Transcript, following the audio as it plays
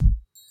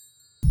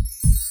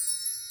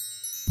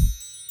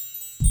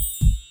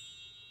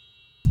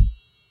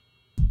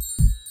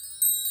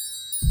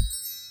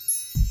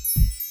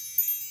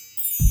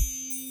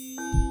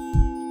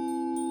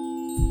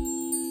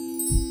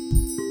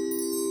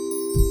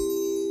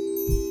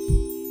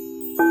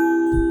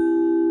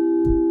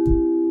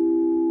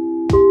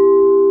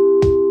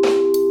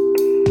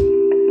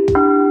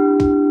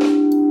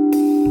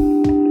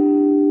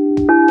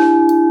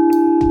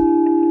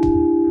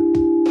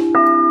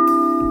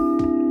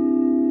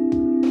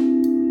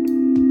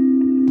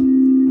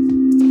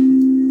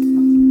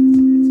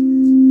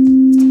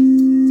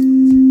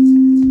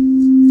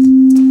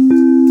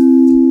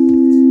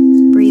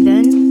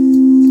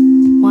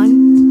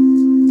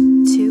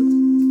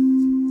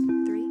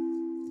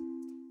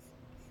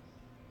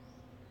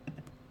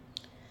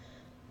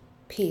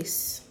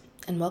Peace,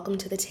 and welcome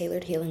to the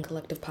Tailored Healing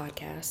Collective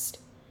podcast.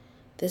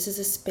 This is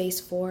a space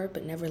for,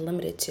 but never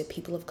limited to,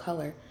 people of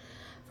color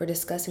for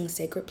discussing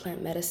sacred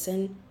plant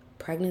medicine,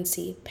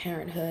 pregnancy,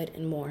 parenthood,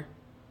 and more.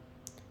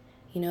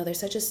 You know, there's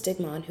such a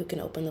stigma on who can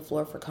open the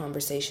floor for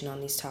conversation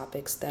on these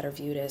topics that are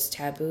viewed as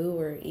taboo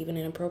or even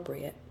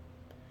inappropriate.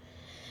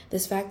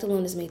 This fact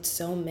alone has made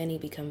so many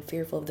become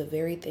fearful of the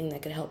very thing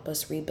that could help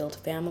us rebuild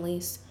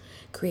families,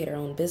 create our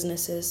own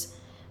businesses,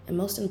 and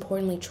most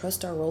importantly,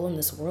 trust our role in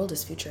this world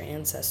as future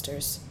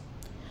ancestors.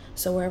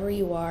 So wherever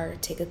you are,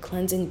 take a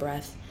cleansing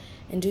breath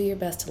and do your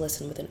best to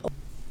listen with an open.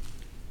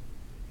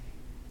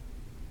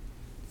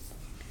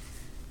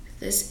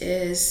 This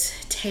is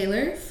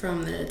Taylor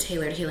from the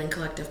Tailored Healing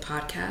Collective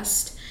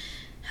podcast.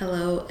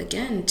 Hello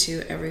again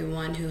to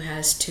everyone who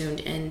has tuned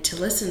in to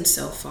listen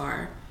so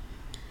far.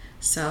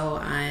 So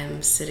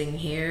I'm sitting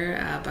here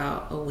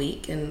about a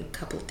week and a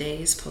couple of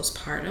days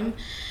postpartum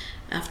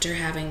after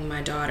having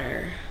my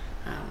daughter.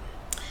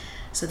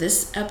 So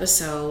this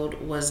episode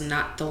was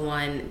not the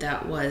one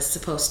that was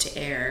supposed to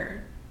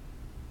air.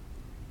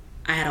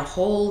 I had a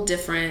whole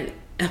different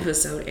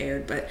episode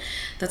aired, but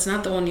that's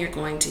not the one you're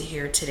going to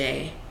hear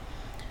today.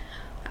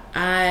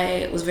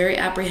 I was very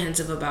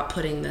apprehensive about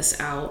putting this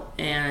out,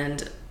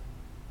 and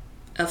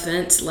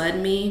events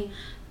led me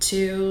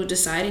to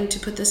deciding to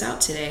put this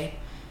out today.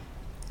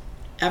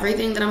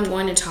 Everything that I'm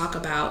going to talk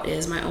about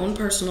is my own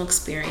personal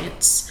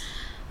experience.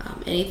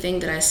 Anything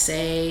that I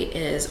say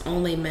is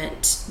only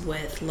meant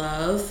with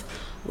love,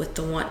 with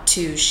the want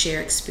to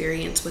share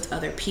experience with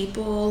other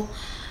people,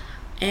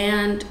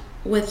 and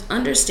with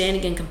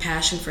understanding and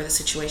compassion for the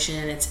situation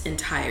in its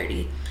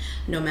entirety,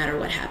 no matter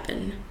what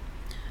happened.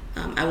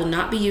 I will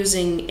not be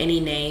using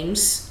any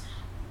names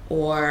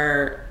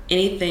or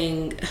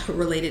anything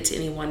related to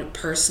anyone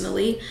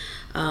personally.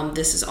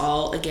 This is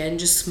all, again,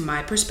 just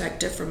my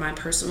perspective from my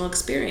personal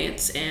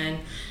experience, and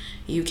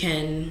you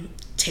can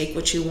take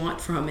what you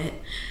want from it.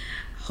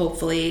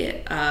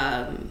 Hopefully,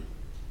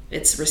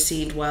 it's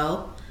received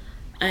well.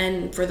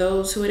 And for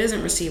those who it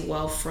isn't received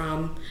well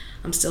from,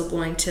 I'm still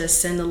going to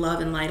send the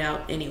love and light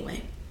out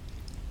anyway.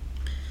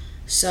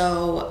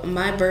 So,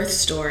 my birth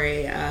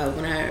story,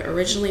 when I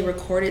originally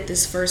recorded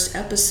this first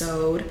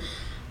episode,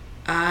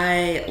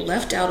 I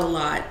left out a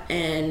lot,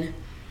 and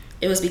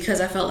it was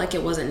because I felt like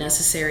it wasn't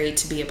necessary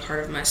to be a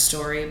part of my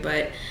story.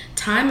 But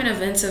time and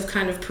events have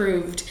kind of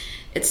proved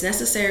it's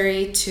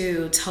necessary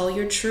to tell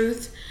your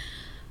truth,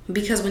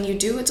 because when you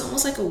do, it's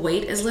almost like a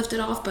weight is lifted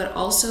off, but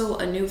also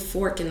a new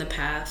fork in the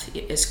path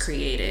is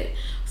created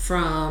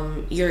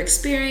from your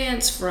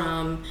experience,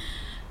 from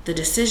the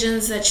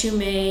decisions that you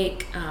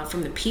make,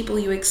 from the people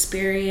you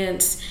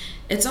experience.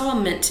 It's all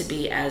meant to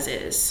be as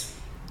is.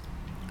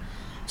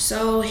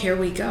 So here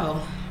we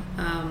go.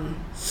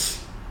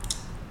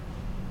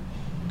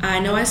 I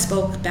know I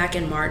spoke back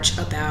in March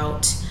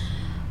about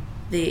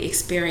the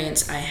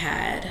experience I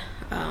had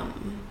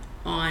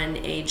on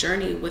a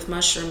journey with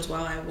mushrooms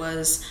while I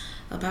was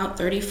about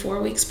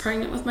 34 weeks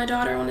pregnant with my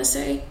daughter, I want to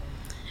say.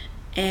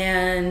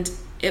 And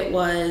it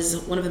was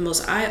one of the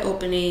most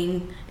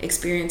eye-opening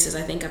experiences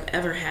I think I've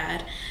ever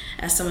had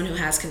as someone who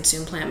has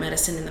consumed plant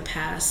medicine in the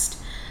past.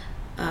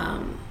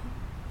 I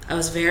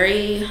was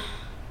very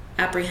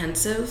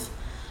apprehensive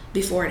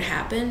before it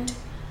happened,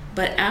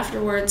 but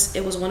afterwards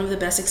it was one of the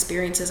best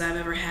experiences I've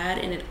ever had,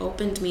 and it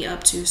opened me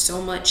up to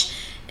so much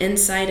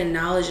insight and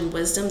knowledge and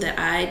wisdom that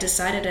I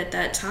decided at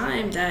that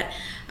time that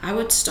I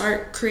would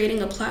start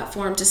creating a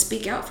platform to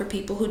speak out for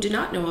people who did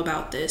not know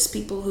about this,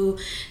 people who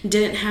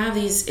didn't have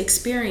these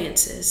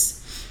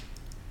experiences.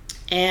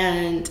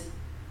 And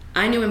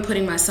I knew in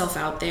putting myself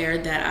out there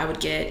that I would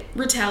get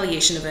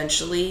retaliation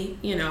eventually,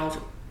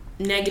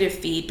 negative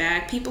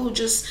feedback, people who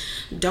just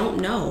don't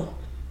know.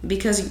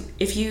 Because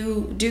if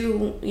you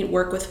do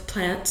work with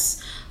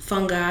plants,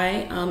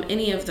 fungi,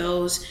 any of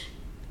those,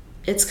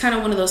 it's kind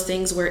of one of those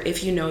things where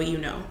if you know, you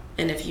know.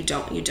 And if you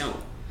don't, you don't.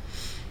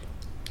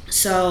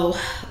 So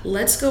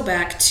let's go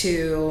back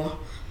to,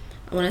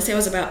 I want to say I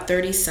was about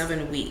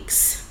 37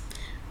 weeks.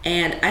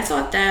 And I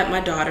thought that my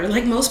daughter,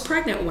 like most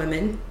pregnant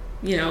women,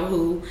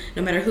 who,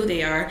 no matter who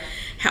they are,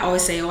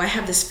 always say, I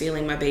have this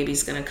feeling my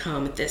baby's going to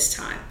come at this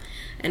time.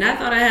 And I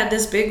thought I had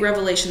this big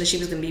revelation that she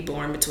was going to be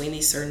born between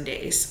these certain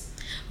days.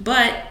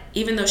 But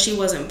even though she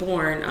wasn't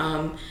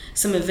born,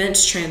 some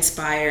events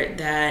transpired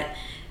that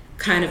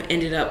kind of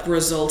ended up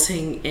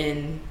resulting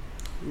in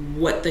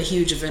what the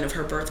huge event of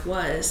her birth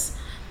was.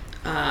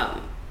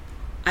 I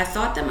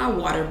thought that my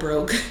water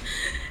broke.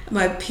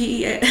 My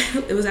pee,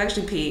 it was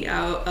actually pee.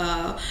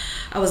 I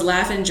was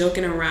laughing,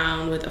 joking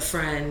around with a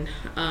friend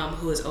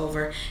who was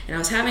over, and I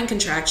was having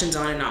contractions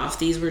on and off.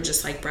 These were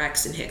just like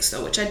Braxton Hicks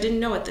though, which I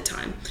didn't know at the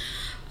time.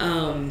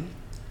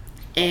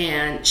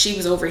 And she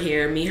was over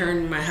here, her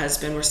and my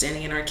husband were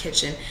standing in our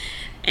kitchen,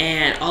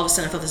 and all of a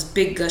sudden I felt this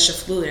big gush of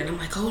fluid, and I'm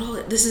like,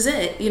 oh, this is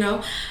it,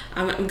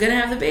 I'm gonna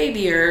have the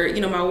baby, or,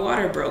 my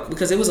water broke,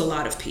 because it was a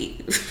lot of pee.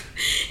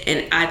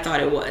 And I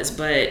thought it was,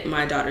 but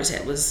my daughter's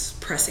head was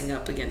pressing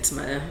up against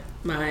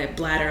my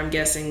bladder, I'm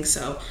guessing,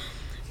 so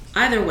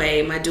either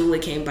way, my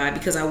doula came by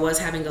because I was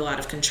having a lot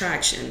of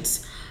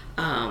contractions.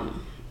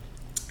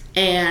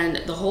 And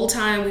the whole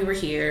time we were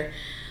here,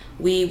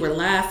 we were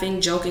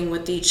laughing, joking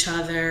with each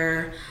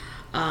other.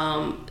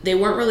 They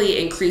weren't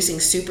really increasing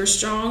super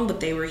strong, but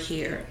they were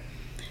here.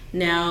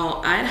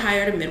 Now, I'd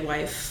hired a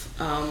midwife,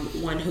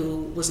 one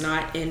who was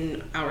not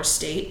in our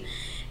state,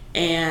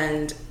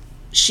 and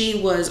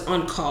she was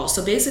on call.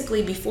 So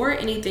basically, before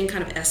anything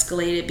kind of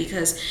escalated,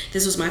 because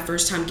this was my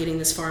first time getting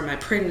this far in my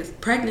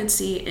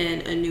pregnancy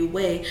in a new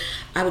way,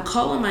 I would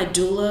call on my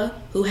doula,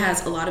 who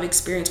has a lot of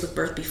experience with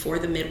birth before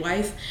the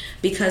midwife,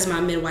 because my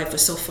midwife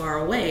was so far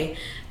away,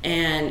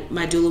 and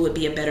my doula would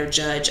be a better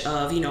judge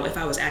of, if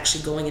I was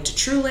actually going into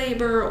true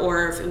labor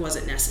or if it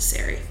wasn't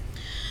necessary.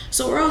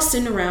 So we're all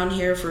sitting around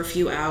here for a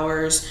few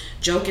hours,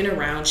 joking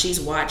around. She's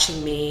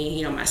watching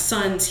me, my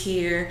son's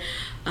here.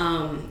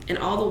 And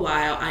all the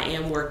while I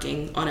am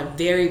working on a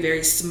very,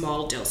 very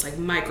small dose, like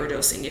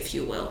microdosing, if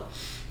you will.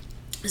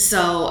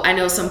 So I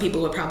know some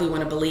people would probably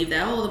want to believe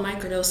that, the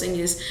microdosing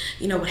is,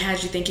 what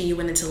has you thinking you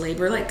went into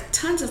labor? Like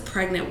tons of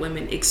pregnant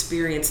women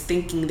experience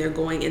thinking they're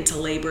going into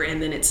labor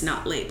and then it's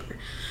not labor.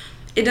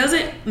 It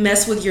doesn't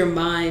mess with your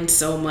mind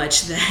so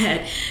much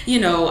that,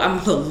 I'm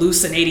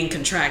hallucinating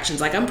contractions.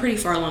 Like I'm pretty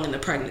far along in the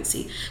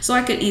pregnancy. So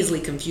I could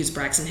easily confuse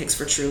Braxton Hicks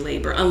for true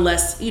labor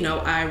unless,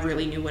 I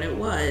really knew what it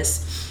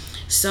was.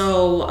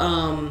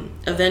 So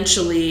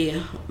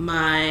eventually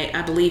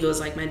I believe it was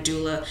like my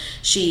doula,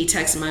 she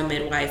texted my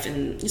midwife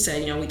and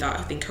said,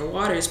 I think her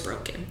water is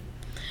broken.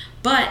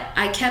 But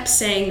I kept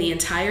saying the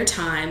entire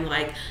time,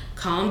 like,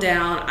 calm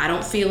down. I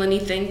don't feel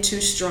anything too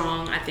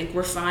strong. I think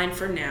we're fine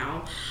for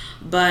now.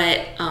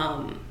 But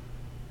on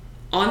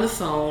the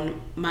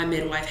phone, my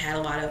midwife had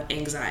a lot of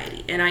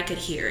anxiety, and I could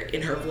hear it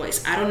in her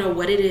voice. I don't know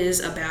what it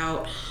is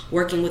about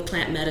working with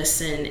plant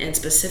medicine and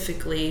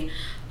specifically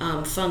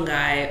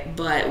fungi,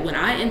 but when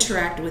I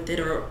interact with it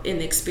or in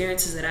the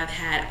experiences that I've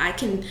had, I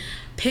can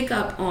pick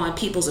up on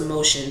people's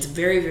emotions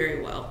very,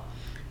 very well.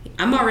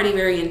 I'm already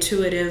very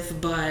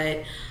intuitive,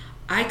 but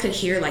I could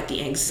hear like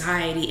the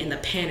anxiety and the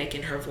panic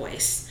in her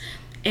voice.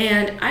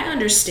 And I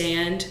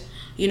understand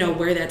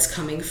where that's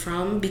coming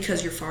from,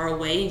 because you're far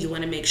away and you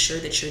want to make sure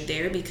that you're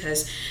there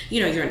because,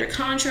 you're under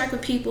contract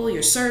with people,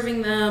 you're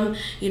serving them,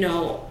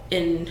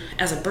 and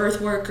as a birth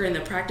worker in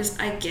the practice,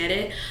 I get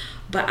it.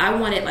 But I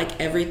wanted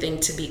like everything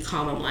to be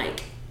calm.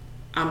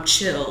 I'm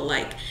chill,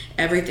 like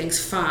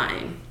everything's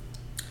fine.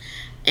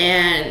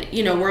 And,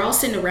 we're all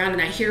sitting around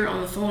and I hear her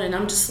on the phone and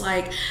I'm just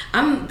like,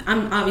 I'm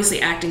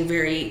obviously acting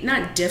very,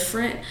 not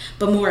different,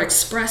 but more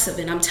expressive.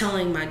 And I'm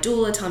telling my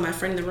doula, telling my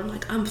friend in the room,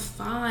 like, I'm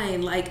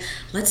fine. Like,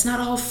 let's not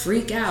all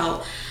freak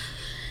out.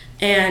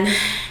 And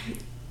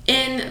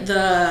in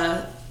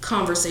the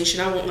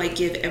conversation, I won't like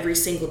give every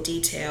single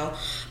detail,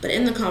 but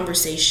in the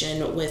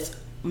conversation with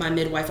my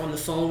midwife on the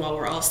phone while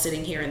we're all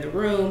sitting here in the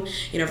room,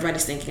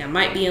 everybody's thinking I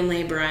might be in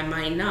labor, I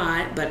might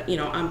not, but,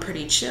 I'm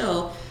pretty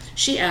chill.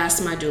 She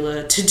asked my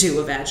doula to do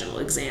a vaginal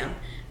exam,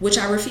 which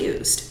I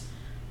refused.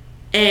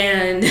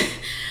 And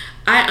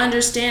I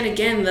understand,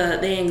 again,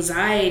 the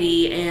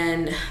anxiety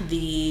and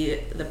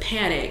the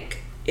panic,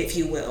 if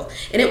you will.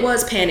 And it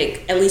was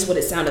panic, at least what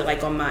it sounded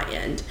like on my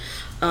end.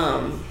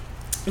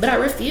 But I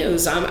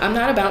refuse. I'm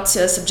not about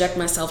to subject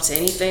myself to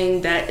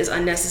anything that is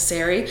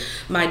unnecessary.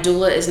 My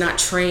doula is not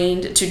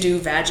trained to do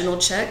vaginal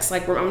checks.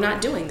 Like, I'm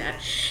not doing that.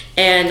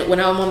 And when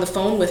I'm on the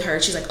phone with her,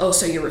 she's like, oh,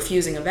 so you're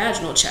refusing a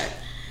vaginal check.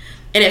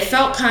 And it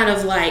felt kind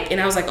of like, and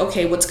I was like,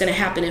 okay, what's going to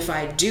happen if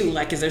I do?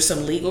 Like, is there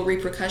some legal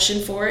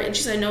repercussion for it? And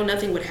she said, no,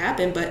 nothing would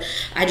happen, but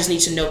I just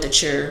need to note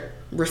that you're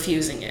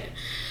refusing it.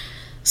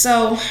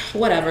 So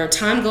whatever,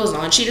 time goes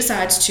on. She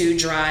decides to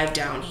drive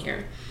down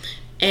here.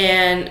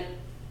 And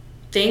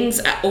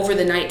things over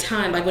the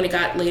nighttime, like when it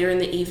got later in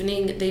the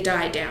evening, they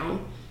died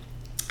down.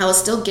 I was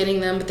still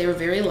getting them, but they were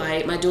very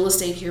light. My doula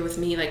stayed here with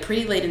me like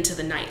pretty late into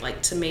the night,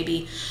 like to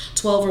maybe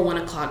 12 or 1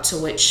 o'clock, to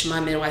which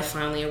my midwife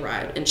finally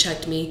arrived and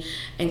checked me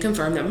and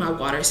confirmed that my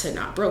waters had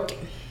not broken.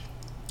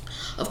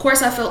 Of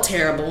course, I felt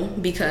terrible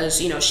because,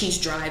 she's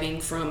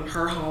driving from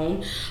her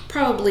home,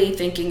 probably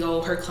thinking,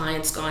 oh, her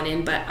client's gone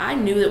in, but I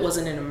knew it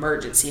wasn't an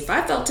emergency. If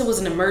I felt it was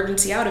an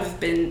emergency, I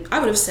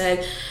would have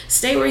said,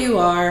 stay where you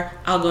are,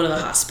 I'll go to the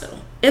hospital.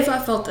 If I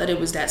felt that it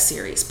was that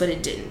serious, but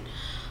it didn't.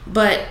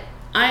 But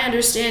I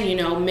understand,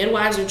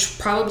 midwives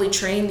are probably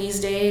trained these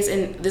days,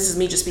 and this is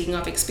me just speaking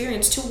off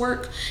experience, to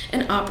work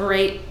and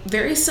operate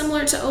very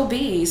similar to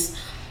OBs.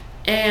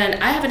 And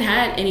I haven't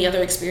had any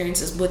other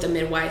experiences with a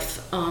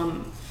midwife,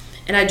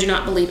 and I do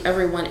not believe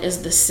everyone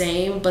is the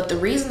same. But the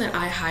reason that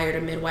I hired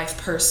a midwife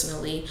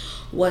personally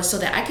was so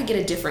that I could get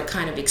a different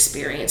kind of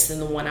experience than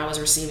the one I was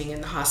receiving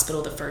in the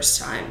hospital the first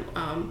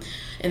time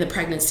in the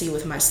pregnancy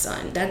with my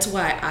son. That's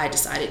why I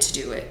decided to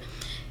do it.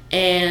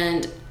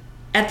 And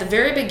at the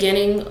very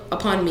beginning,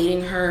 upon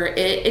meeting her,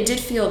 it did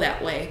feel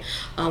that way.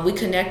 We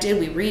connected,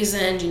 we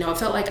reasoned, it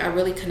felt like I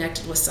really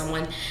connected with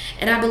someone.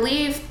 And I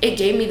believe it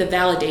gave me the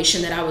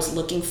validation that I was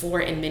looking for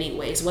in many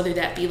ways, whether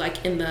that be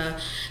like in the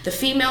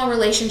female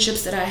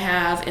relationships that I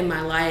have in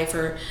my life,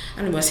 or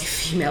I don't know if I say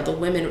female, the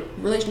women,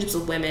 relationships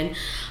with women.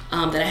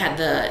 that I had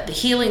the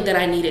healing that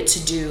I needed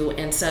to do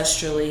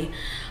ancestrally,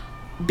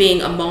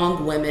 being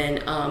among women.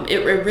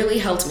 It really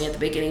helped me at the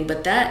beginning.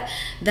 But that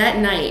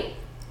night,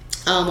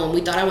 when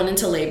we thought I went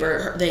into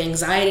labor, the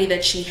anxiety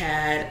that she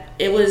had,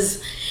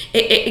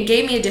 it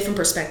gave me a different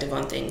perspective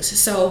on things.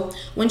 So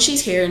when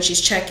she's here and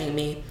she's checking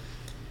me,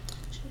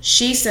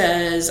 she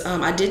says,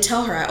 I did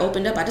tell her, I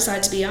opened up, I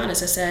decided to be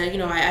honest. I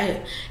said,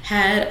 I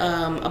had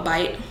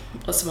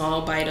a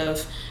small bite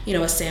of,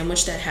 a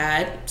sandwich that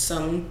had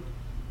some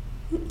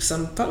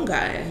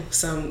fungi,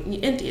 some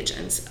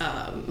entheogens.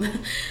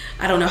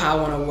 I don't know how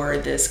I want to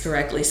word this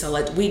correctly, so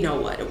we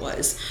know what it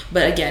was.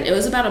 But again, it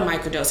was about a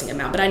microdosing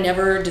amount, but I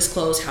never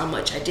disclosed how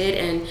much I did.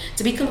 And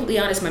to be completely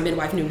honest, my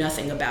midwife knew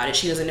nothing about it.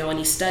 She doesn't know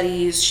any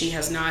studies. She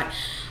has not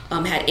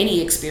had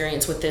any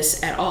experience with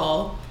this at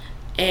all.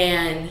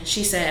 And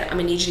she said, I'm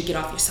gonna need you to get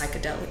off your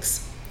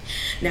psychedelics.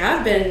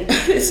 Now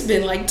it's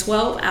been like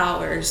 12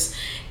 hours,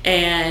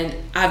 and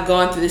I've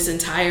gone through this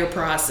entire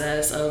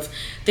process of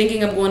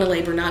thinking of going to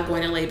labor, not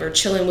going to labor,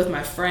 chilling with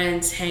my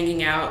friends,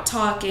 hanging out,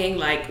 talking,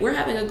 like we're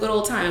having a good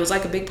old time. It was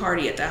like a big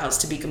party at the house,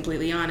 to be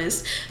completely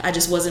honest. I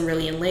just wasn't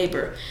really in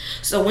labor.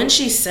 So when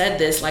she said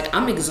this, like,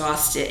 I'm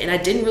exhausted, and I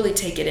didn't really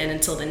take it in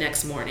until the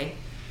next morning.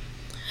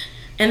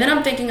 And then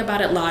I'm thinking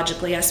about it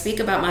logically. I speak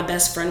about my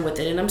best friend with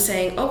it, and I'm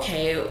saying,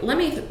 okay, let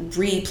me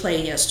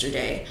replay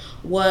yesterday.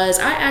 Was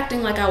I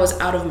acting like I was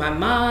out of my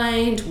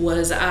mind?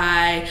 Was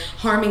I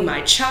harming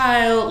my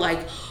child?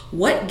 Like,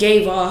 what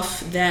gave off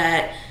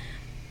that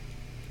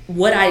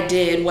what I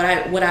did, what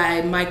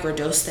I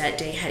microdosed that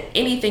day had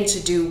anything to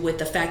do with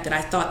the fact that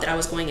I thought that I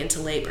was going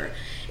into labor?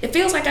 It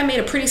feels like I made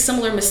a pretty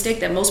similar mistake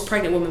that most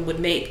pregnant women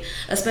would make,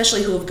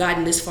 especially who have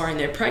gotten this far in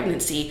their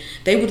pregnancy.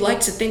 They would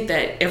like to think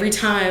that every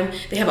time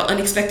they have an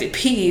unexpected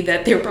pee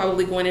that they're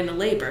probably going into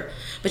labor.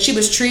 But she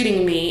was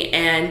treating me,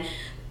 and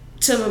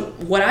to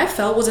what I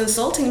felt was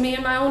insulting me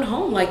in my own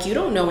home. Like, you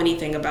don't know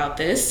anything about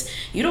this.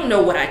 You don't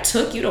know what I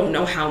took. You don't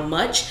know how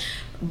much.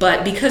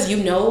 But because you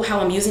know how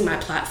I'm using my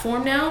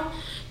platform now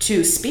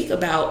to speak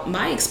about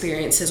my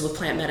experiences with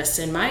plant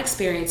medicine, my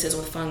experiences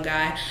with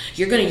fungi,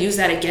 you're going to use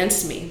that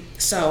against me.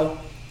 So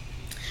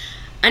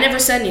I never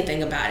said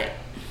anything about it.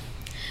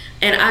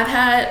 And I've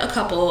had a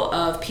couple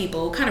of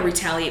people kind of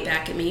retaliate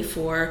back at me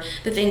for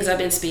the things I've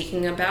been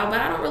speaking about, but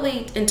I don't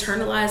really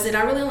internalize it.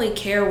 I really only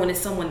care when it's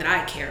someone that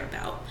I care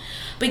about.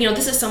 But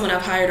this is someone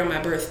I've hired on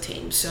my birth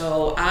team.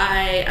 So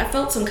I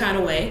felt some kind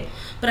of way,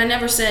 but I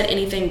never said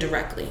anything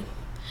directly.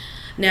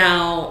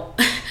 Now,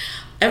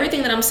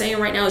 everything that I'm saying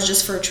right now is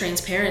just for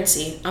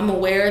transparency. I'm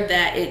aware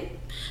that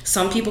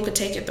some people could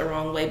take it the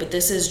wrong way, but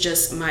this is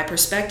just my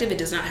perspective. It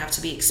does not have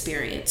to be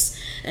experienced.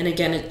 And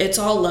again, it's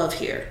all love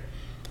here.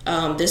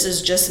 This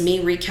is just me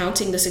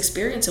recounting this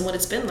experience and what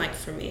it's been like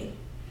for me.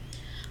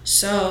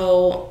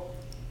 So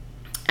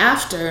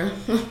after,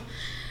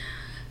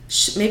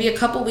 maybe a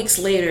couple weeks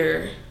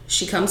later,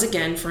 she comes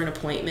again for an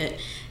appointment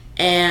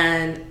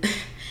and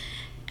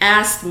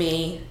asked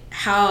me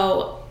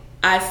how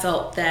I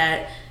felt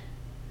that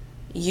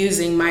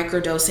using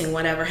microdosing,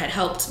 whatever, had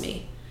helped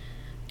me,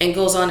 and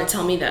goes on to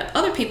tell me that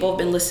other people have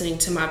been listening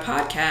to my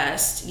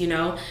podcast,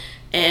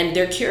 and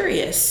they're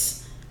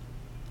curious.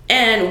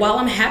 And while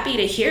I'm happy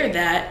to hear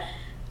that,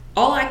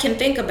 all I can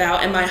think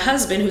about, and my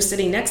husband who's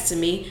sitting next to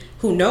me,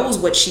 who knows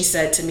what she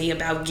said to me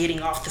about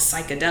getting off the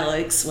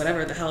psychedelics,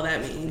 whatever the hell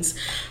that means,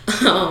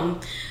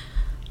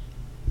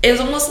 it was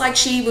almost like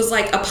she was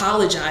like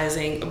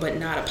apologizing, but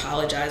not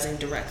apologizing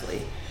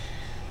directly.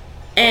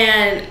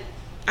 And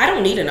I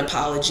don't need an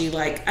apology.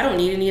 Like, I don't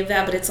need any of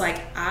that, but it's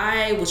like,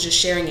 I was just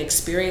sharing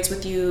experience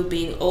with you,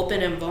 being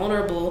open and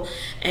vulnerable,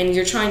 and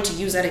you're trying to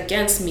use that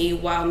against me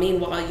while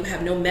meanwhile you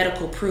have no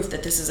medical proof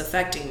that this is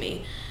affecting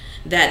me,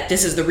 that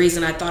this is the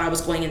reason I thought I was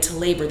going into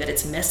labor, that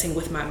it's messing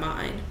with my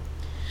mind.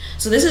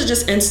 So this is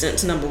just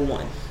instance number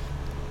one.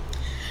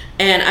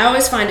 And I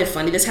always find it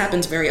funny. This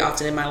happens very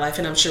often in my life,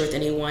 and I'm sure with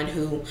anyone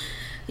who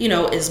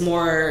is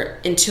more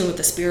in tune with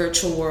the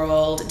spiritual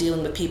world,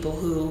 dealing with people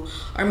who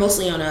are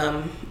mostly on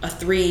a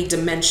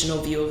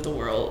three-dimensional view of the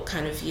world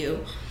kind of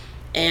view.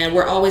 And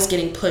we're always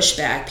getting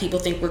pushback. People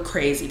think we're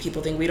crazy.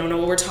 People think we don't know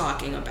what we're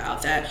talking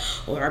about,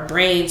 or our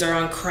brains are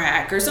on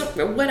crack or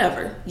something, or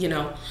whatever,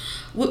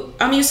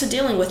 I'm used to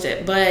dealing with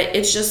it, but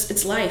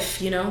it's life,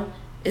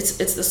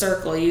 It's the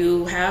circle.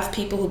 You have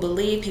people who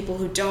believe, people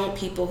who don't,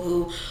 people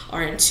who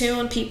are in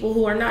tune, people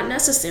who are not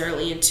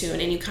necessarily in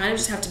tune, and you kind of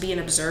just have to be an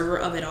observer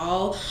of it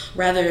all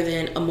rather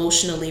than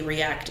emotionally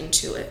reacting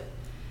to it.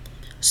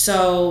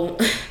 So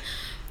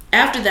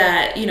after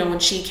that, when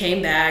she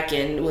came back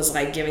and was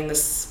like giving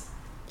this,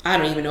 I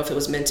don't even know if it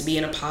was meant to be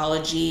an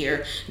apology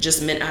or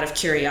just meant out of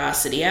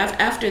curiosity.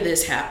 After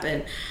this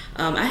happened,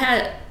 I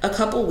had a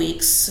couple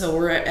weeks, so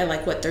we're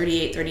at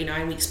 38,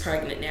 39 weeks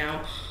pregnant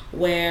now,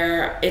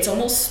 where it's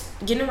almost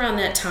getting around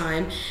that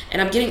time,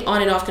 and I'm getting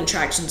on and off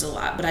contractions a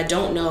lot, but I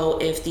don't know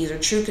if these are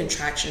true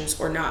contractions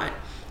or not.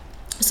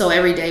 So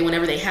every day,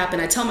 whenever they happen,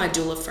 I tell my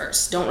doula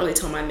first, don't really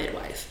tell my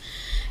midwife.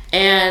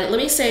 And let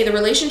me say the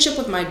relationship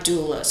with my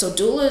doula. So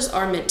doulas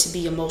are meant to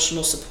be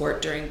emotional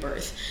support during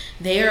birth.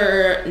 They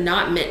are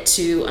not meant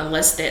to,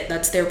 unless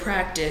that's their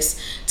practice,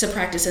 to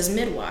practice as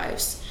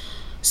midwives.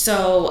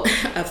 So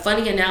a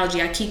funny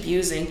analogy I keep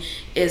using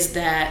is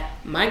that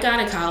my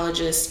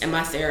gynecologist and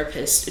my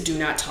therapist do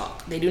not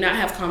talk. They do not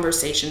have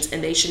conversations,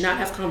 and they should not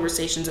have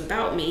conversations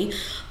about me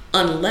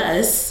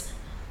unless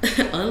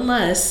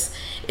unless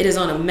it is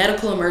on a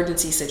medical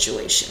emergency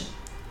situation.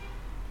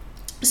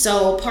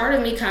 So part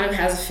of me kind of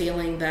has a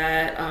feeling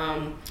that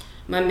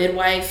my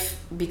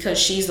midwife, because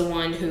she's the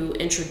one who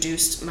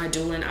introduced my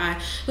doula, and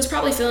I was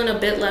probably feeling a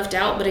bit left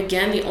out. But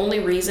again, the only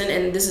reason,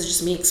 and this is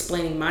just me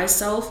explaining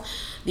myself,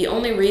 the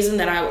only reason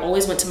that I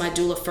always went to my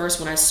doula first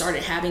when I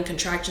started having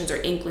contractions or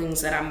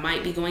inklings that I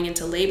might be going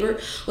into labor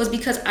was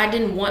because I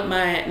didn't want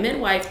my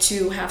midwife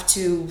to have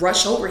to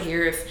rush over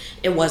here if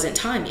it wasn't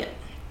time yet.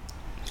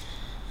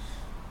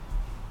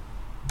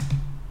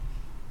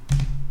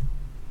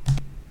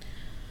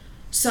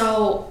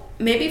 So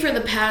maybe for the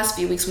past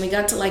few weeks, when we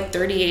got to like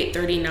 38,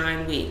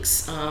 39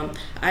 weeks, I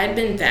had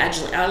been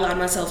vaginally, I allowed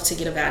myself to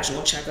get a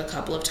vaginal check a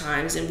couple of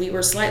times, and we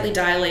were slightly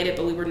dilated,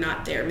 but we were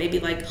not there, maybe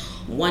like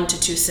 1 to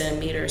 2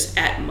 centimeters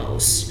at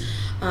most.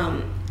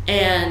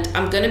 And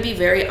I'm going to be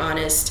very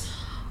honest,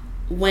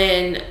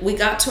 when we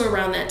got to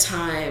around that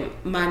time,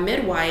 my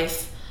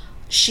midwife,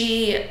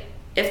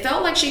 it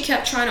felt like she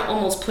kept trying to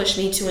almost push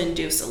me to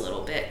induce a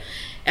little bit.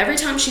 Every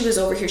time she was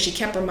over here, she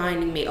kept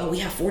reminding me, oh, we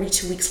have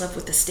 42 weeks left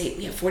with the state.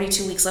 We have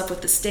 42 weeks left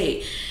with the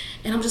state.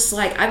 And I'm just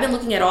like, I've been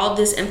looking at all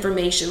this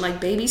information.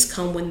 Like, babies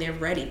come when they're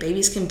ready.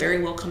 Babies can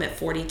very well come at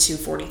 42,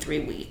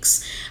 43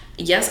 weeks.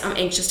 Yes, I'm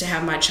anxious to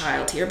have my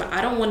child here, but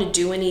I don't want to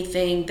do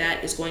anything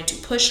that is going to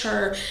push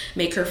her,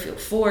 make her feel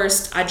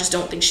forced. I just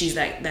don't think she's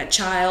that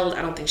child.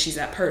 I don't think she's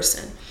that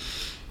person.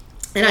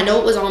 And I know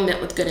it was all meant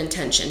with good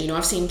intention. You know,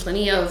 I've seen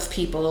plenty of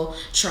people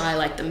try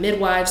like the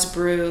midwives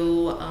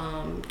brew,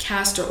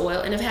 castor oil,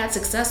 and have had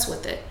success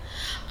with it.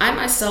 I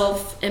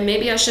myself, and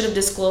maybe I should have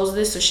disclosed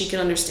this so she can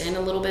understand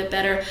a little bit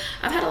better,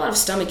 I've had a lot of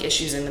stomach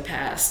issues in the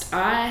past.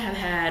 I have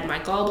had my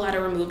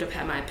gallbladder removed, I've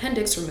had my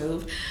appendix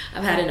removed,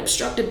 I've had an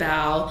obstructed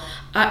bowel.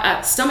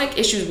 Stomach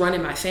issues run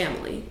in my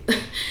family.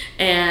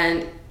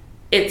 And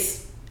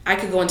I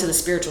could go into the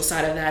spiritual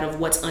side of that, of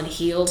what's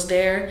unhealed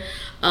there.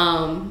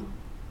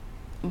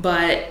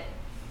 But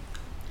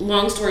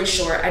long story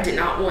short, I did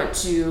not want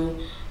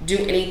to do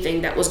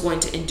anything that was going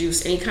to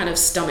induce any kind of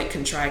stomach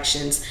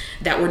contractions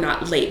that were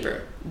not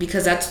labor,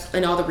 because that's,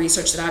 in all the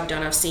research that I've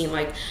done, I've seen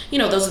like, you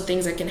know, those are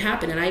things that can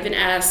happen. And I even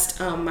asked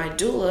my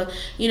doula,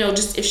 you know,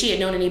 just if she had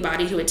known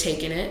anybody who had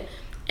taken it,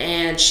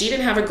 and she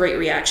didn't have a great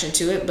reaction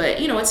to it. But,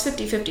 you know, it's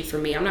 50-50 for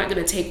me. I'm not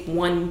going to take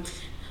one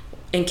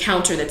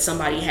encounter that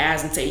somebody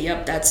has and say,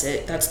 yep, that's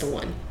it, that's the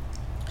one.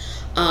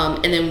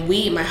 And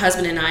then my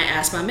husband and I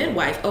asked my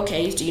midwife,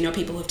 okay, do you know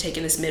people who've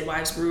taken this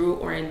midwives brew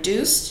or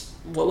induced?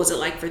 What was it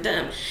like for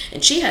them?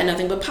 And she had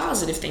nothing but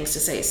positive things to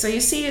say. So you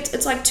see,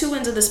 it's like two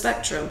ends of the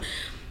spectrum.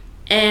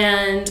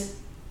 And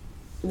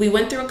we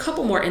went through a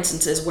couple more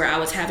instances where I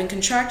was having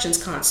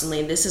contractions constantly.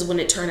 And this is when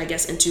it turned, I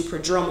guess, into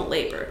prodromal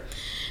labor.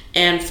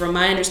 And from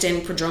my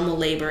understanding, prodromal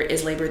labor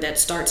is labor that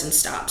starts and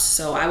stops.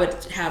 So I would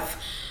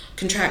have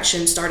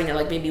contractions starting at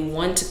like maybe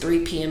 1 to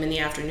 3 p.m. in the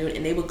afternoon,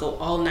 and they would go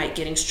all night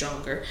getting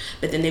stronger,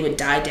 but then they would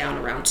die down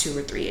around 2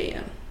 or 3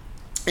 a.m.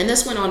 And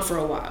this went on for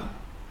a while.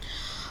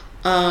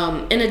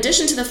 In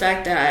addition to the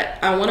fact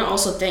that I want to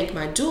also thank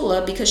my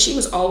doula, because she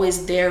was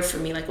always there for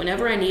me. Like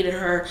whenever I needed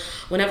her,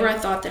 whenever I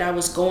thought that I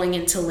was going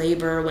into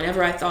labor,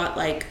 whenever I thought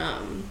like,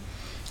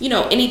 you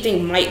know,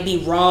 anything might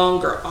be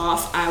wrong or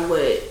off, I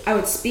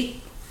would speak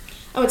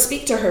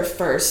to her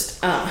first.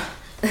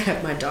 I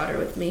have my daughter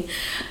with me.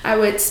 I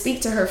would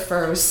speak to her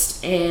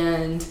first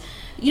and,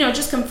 you know,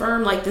 just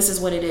confirm like this is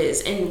what it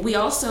is. And we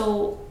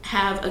also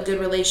have a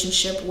good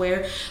relationship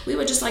where we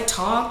would just like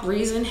talk,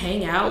 reason,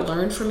 hang out,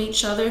 learn from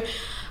each other.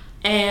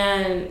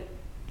 And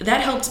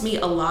that helped me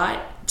a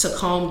lot to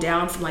calm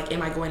down from like,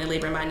 am I going to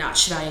labor? Am I not?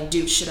 Should I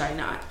induce? Should I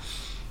not?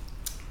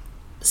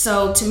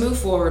 So to move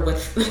forward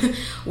with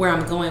where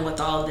I'm going with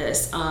all of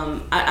this,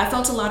 I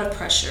felt a lot of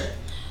pressure.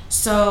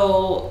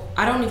 So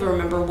I don't even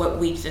remember what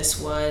week this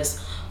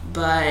was,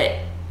 but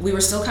we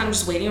were still kind of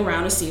just waiting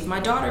around to see if my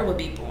daughter would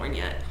be born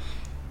yet.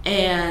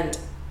 And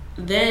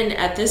then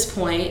at this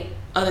point,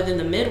 other than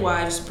the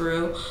midwives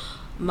brew,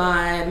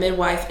 my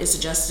midwife is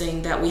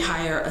suggesting that we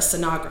hire a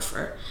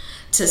sonographer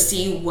to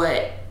see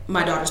what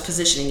my daughter's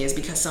positioning is,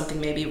 because something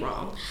may be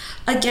wrong.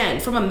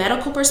 Again, from a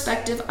medical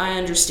perspective, I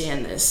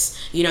understand this.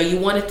 You know, you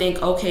want to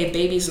think, okay,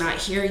 baby's not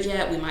here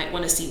yet, we might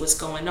want to see what's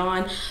going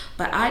on.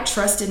 But I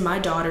trusted my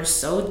daughter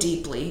so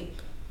deeply,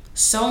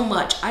 so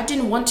much. I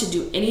didn't want to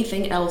do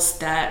anything else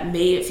that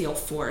made it feel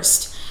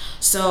forced.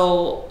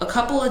 So a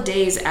couple of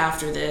days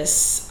after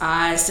this,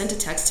 I sent a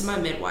text to my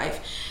midwife.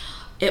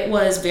 It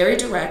was very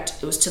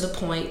direct. It was to the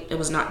point. It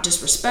was not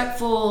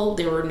disrespectful.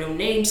 There were no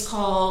names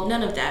called,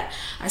 none of that.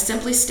 I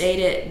simply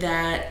stated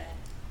that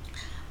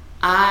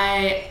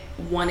I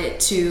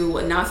wanted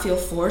to not feel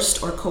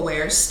forced or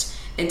coerced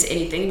into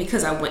anything,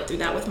 because I went through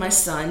that with my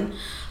son.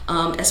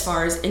 as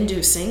far as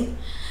inducing,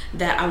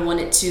 that I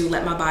wanted to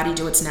let my body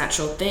do its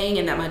natural thing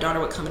and that my daughter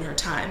would come in her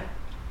time.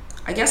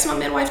 I guess my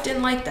midwife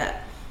didn't like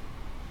that.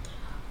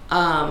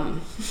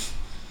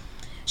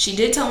 She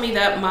did tell me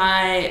that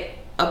my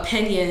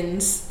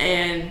opinions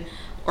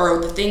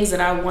or the things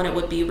that I wanted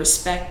would be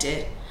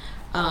respected.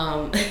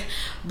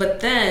 But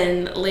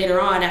then later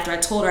on, after I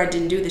told her I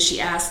didn't do this,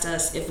 she asked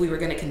us if we were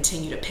going to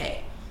continue to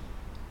pay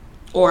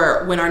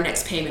or when our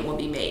next payment will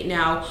be made.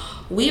 Now,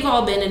 we've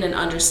all been in an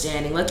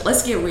understanding.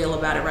 Let's get real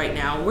about it right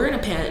now.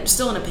 We're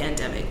still in a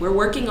pandemic. We're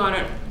working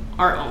on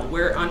our own.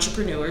 We're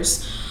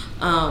entrepreneurs,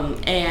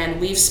 and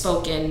we've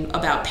spoken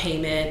about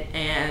payment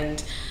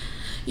and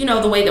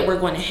the way that we're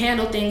going to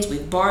handle things.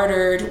 We've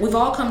bartered. We've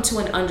all come to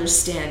an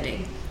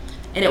understanding.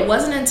 And it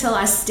wasn't until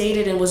I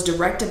stated and was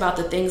direct about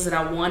the things that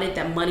I wanted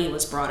that money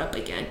was brought up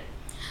again.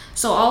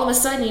 So all of a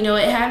sudden,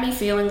 it had me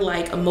feeling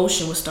like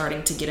emotion was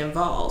starting to get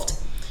involved.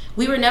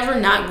 We were never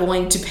not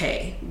going to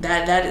pay.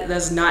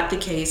 That's not the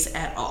case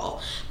at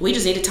all. We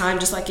just needed time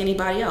just like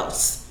anybody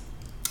else.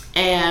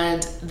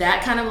 And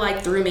that kind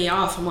of threw me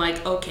off. I'm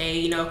like,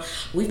 okay,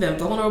 we've been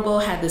vulnerable,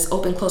 had this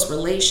open, close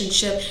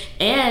relationship,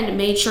 and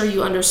made sure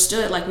you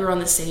understood we were on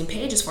the same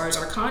page as far as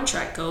our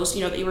contract goes,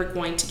 that you were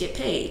going to get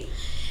paid.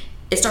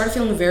 It started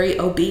feeling very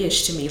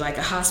OB-ish to me, like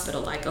a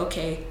hospital,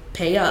 okay,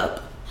 pay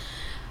up.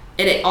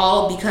 And it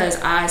all because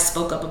I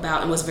spoke up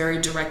about and was very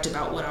direct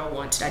about what I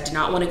wanted. I did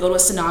not want to go to a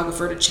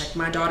sonographer to check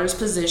my daughter's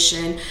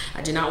position.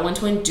 I did not want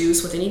to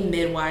induce with any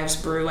midwives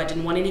brew. I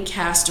didn't want any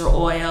castor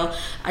oil.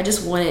 I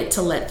just wanted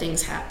to let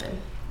things happen.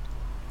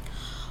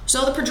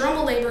 So the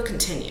prodromal labor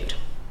continued.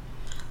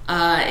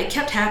 It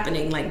kept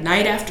happening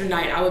night after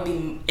night.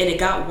 And it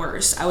got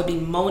worse. I would be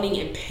moaning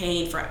in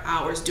pain for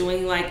hours,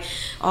 doing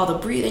all the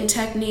breathing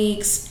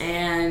techniques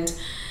and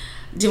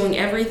doing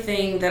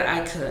everything that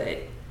I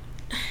could.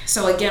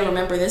 So again,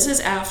 remember, this is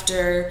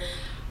after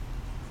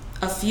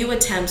a few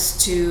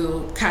attempts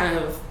to kind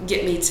of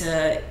get me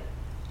to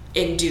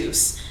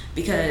induce,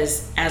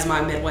 because as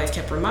my midwife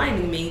kept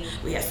reminding me,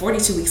 we had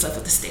 42 weeks left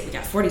with the state. We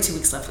got 42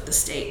 weeks left with the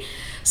state.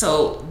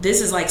 So this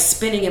is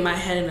spinning in my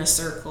head in a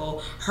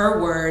circle. Her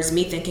words,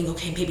 me thinking,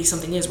 okay, maybe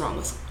something is wrong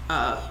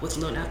with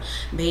Luna.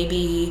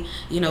 Maybe,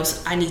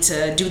 I need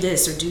to do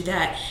this or do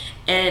that.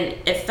 And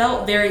it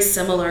felt very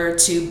similar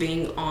to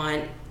being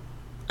on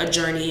a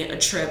journey, a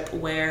trip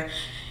where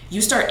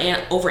you start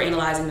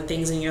overanalyzing the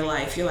things in your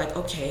life. You're like,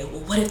 okay, well,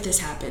 what if this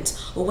happens?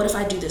 Well, what if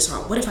I do this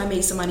wrong? What if I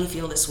make somebody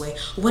feel this way?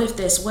 What if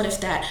this? What if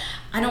that?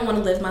 I don't want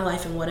to live my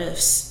life in what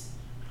ifs.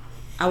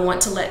 I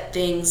want to let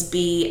things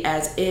be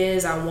as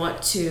is. I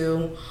want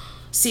to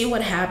see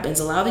what happens.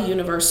 Allow the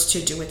universe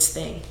to do its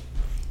thing.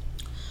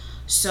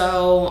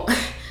 So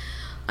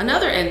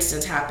another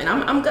instance happened.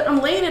 I'm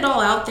laying it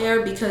all out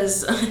there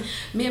because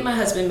me and my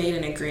husband made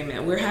an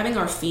agreement. We're having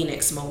our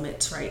Phoenix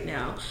moments right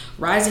now,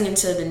 rising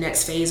into the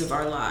next phase of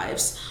our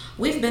lives.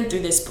 We've been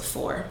through this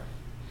before.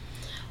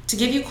 To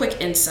give you a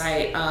quick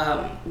insight,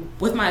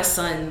 with my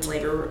son's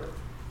labor,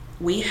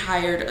 we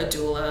hired a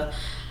doula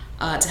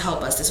to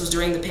help us. This was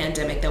during the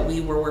pandemic that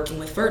we were working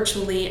with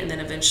virtually and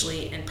then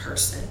eventually in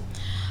person.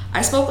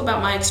 I spoke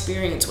about my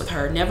experience with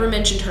her, never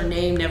mentioned her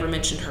name, never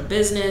mentioned her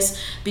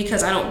business,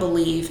 because I don't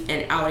believe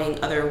in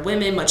outing other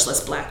women, much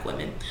less Black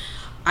women.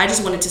 I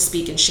just wanted to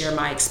speak and share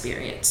my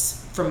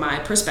experience from my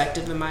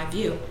perspective and my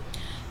view.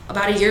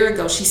 About a year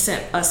ago, she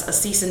sent us a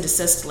cease and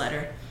desist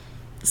letter,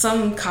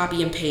 some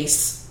copy and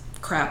paste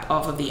crap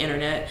off of the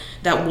internet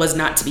that was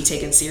not to be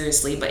taken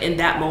seriously. But in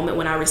that moment,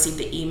 when I received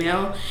the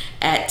email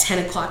at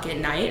 10 o'clock at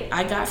night,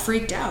 I got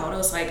freaked out. I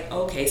was like,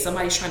 okay,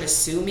 somebody's trying to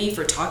sue me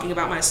for talking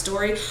about my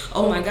story.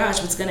 Oh my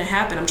gosh, what's gonna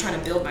happen? I'm trying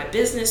to build my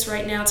business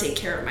right now, take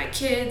care of my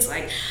kids.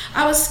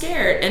 I was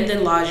scared. And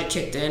then logic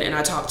kicked in and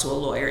I talked to a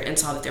lawyer and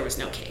saw that there was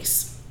no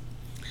case.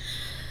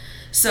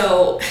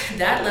 So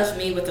that left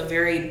me with a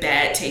very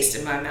bad taste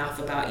in my mouth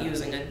about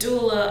using a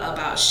doula,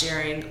 about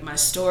sharing my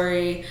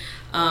story.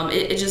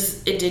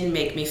 It didn't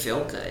make me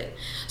feel good.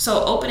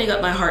 So opening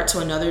up my heart to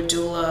another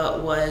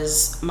doula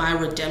was my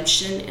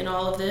redemption in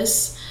all of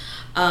this.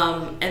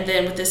 And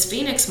then with this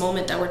Phoenix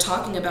moment that we're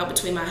talking about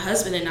between my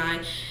husband and I,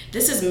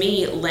 this is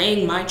me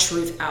laying my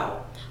truth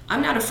out.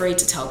 I'm not afraid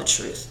to tell the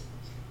truth.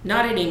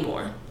 Not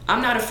anymore.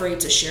 I'm not afraid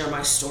to share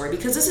my story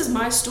because this is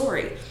my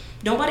story.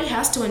 Nobody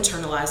has to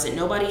internalize it.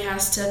 Nobody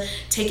has to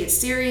take it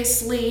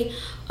seriously.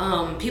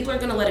 People are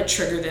going to let it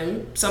trigger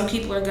them. Some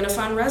people are going to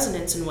find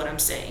resonance in what I'm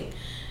saying.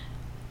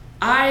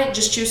 I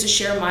just choose to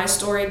share my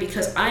story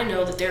because I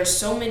know that there are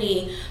so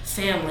many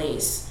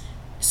families,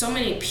 so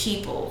many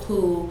people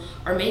who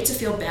are made to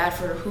feel bad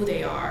for who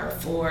they are,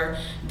 for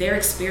their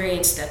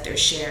experience that they're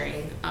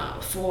sharing,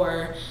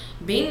 for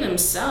being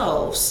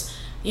themselves,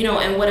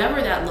 and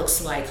whatever that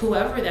looks like,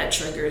 whoever that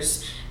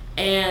triggers.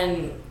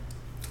 And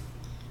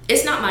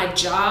it's not my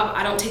job.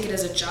 I don't take it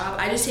as a job.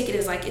 I just take it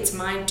as it's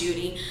my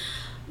duty.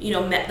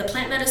 The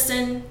plant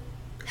medicine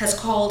has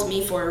called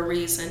me for a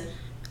reason,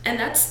 and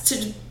that's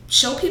to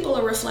show people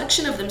a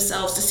reflection of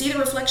themselves, to see the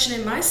reflection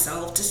in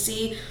myself, to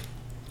see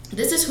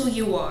this is who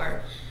you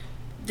are.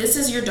 This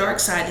is your dark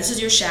side. This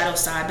is your shadow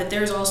side, but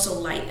there's also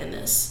light in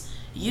this.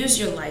 use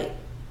your light.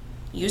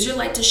 Use your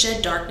light to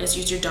shed darkness.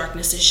 Use your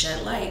darkness to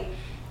shed light.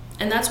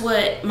 And that's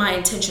what my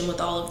intention with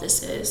all of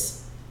this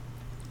is.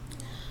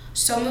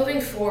 So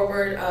moving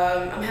forward,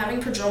 I'm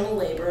having prodromal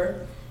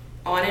labor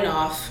on and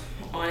off,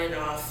 on and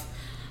off.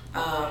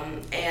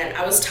 And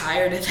I was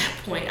tired at that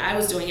point. I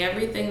was doing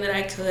everything that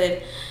I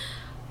could,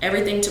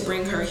 everything to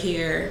bring her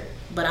here,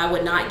 but I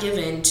would not give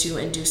in to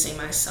inducing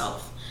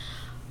myself.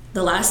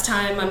 The last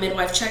time my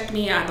midwife checked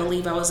me, I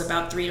believe I was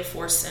about 3 to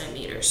 4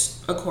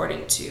 centimeters,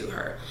 according to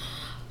her.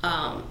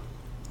 I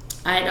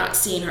had not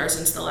seen her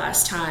since the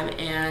last time,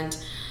 and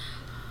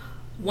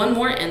one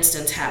more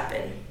instance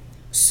happened.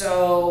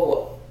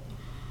 So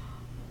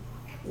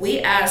we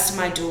asked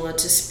my doula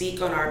to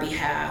speak on our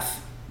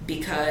behalf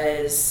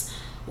because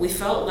we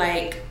felt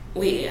like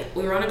we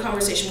were on a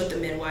conversation with the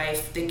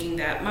midwife thinking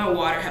that my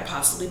water had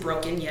possibly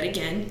broken yet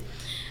again,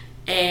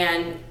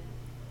 and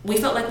we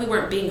felt like we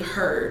weren't being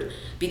heard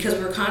because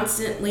we were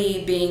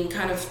constantly being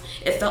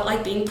it felt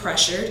like being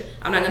pressured.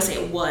 I'm not going to say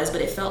it was,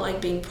 but it felt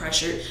like being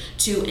pressured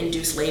to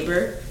induce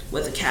labor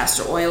with the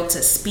castor oil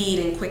to speed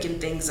and quicken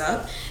things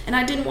up. And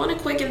I didn't want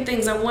to quicken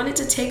things. I wanted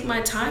to take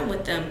my time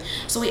with them.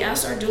 So we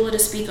asked our doula to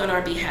speak on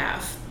our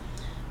behalf.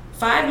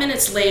 5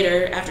 minutes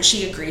later, after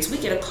she agrees, we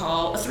get a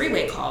call, a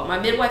 3-way call. My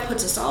midwife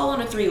puts us all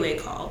on a 3-way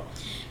call.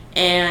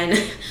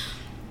 And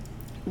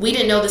we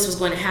didn't know this was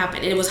going to happen.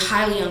 And it was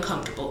highly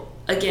uncomfortable.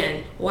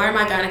 Again, why are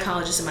my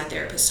gynecologist and my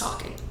therapist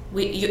talking?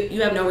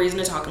 You have no reason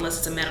to talk unless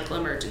it's a medical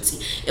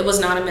emergency. It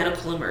was not a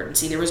medical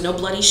emergency. There was no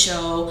bloody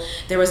show.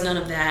 There was none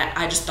of that.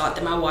 I just thought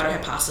that my water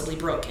had possibly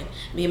broken.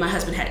 Me and my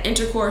husband had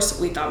intercourse.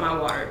 We thought my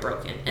water had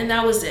broken. And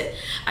that was it.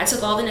 I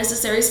took all the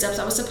necessary steps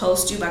I was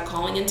supposed to by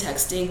calling and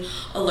texting,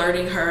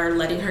 alerting her,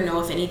 letting her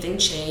know if anything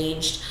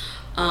changed.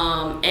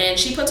 And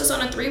she puts us on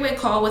a 3-way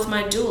call with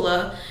my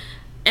doula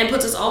and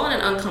puts us all in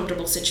an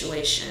uncomfortable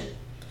situation.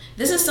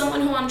 This is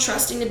someone who I'm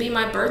trusting to be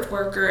my birth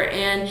worker,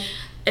 and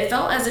it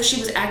felt as if she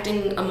was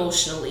acting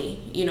emotionally,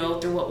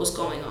 through what was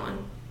going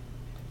on.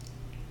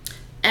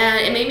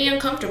 And it made me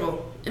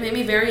uncomfortable. It made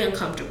me very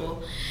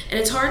uncomfortable. And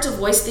it's hard to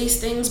voice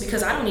these things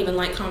because I don't even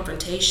like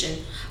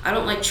confrontation. I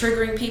don't like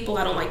triggering people.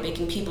 I don't like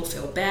making people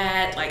feel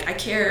bad. Like, I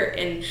care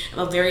and I'm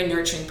a very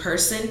nurturing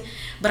person.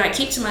 But I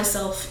keep to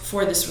myself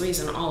for this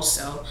reason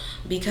also,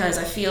 because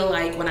I feel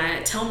like when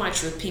I tell my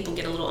truth, people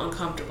get a little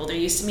uncomfortable. They're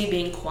used to me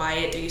being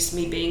quiet. They're used to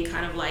me being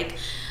kind of like,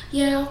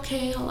 yeah,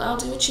 okay, I'll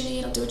do what you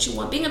need. I'll do what you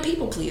want. Being a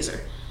people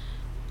pleaser.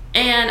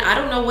 And I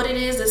don't know what it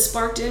is that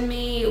sparked in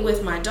me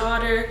with my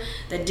daughter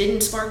that didn't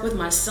spark with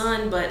my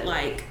son, but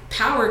like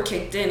power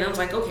kicked in. I was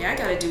like, okay, I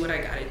gotta do what I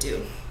gotta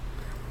do.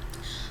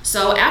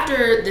 So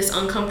after this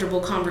uncomfortable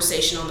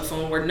conversation on the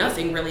phone where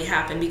nothing really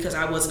happened because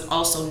I was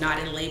also not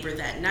in labor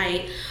that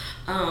night,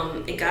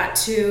 it got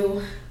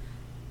to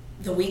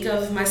the week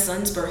of my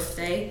son's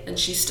birthday and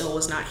she still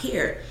was not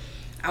here.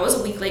 I was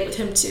a week late with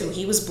him too.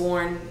 He was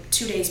born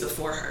 2 days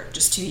before her,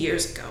 just 2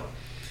 years ago.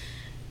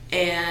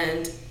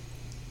 And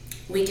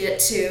we get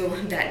to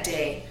that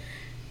day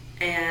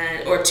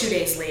or 2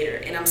 days later,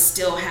 and I'm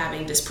still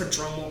having this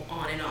prodromal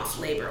on and off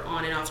labor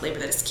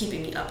that is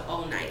keeping me up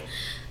all night.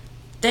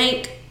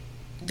 Thank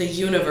the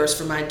universe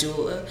for my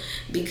doula,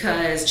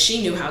 because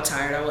she knew how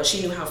tired I was.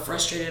 She knew how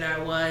frustrated I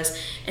was,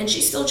 and she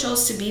still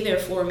chose to be there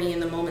for me in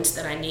the moments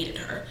that I needed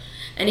her.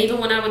 And even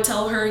when I would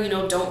tell her,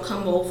 don't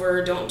come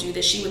over, don't do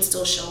this, she would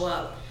still show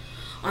up.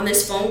 On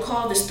this phone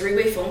call, this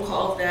 3-way phone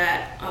call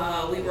that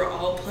we were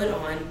all put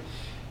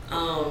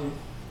on,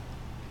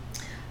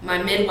 my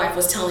midwife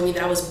was telling me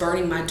that I was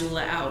burning my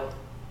doula out.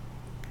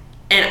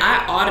 And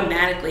I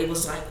automatically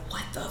was like,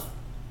 what the?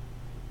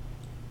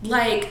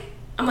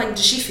 I'm like,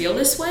 does she feel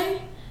this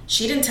way?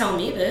 She didn't tell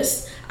me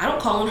this. I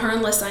don't call on her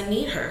unless I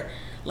need her.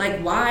 Like,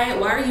 why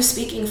are you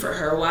speaking for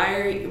her? Why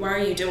are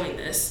you doing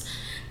this?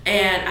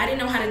 And I didn't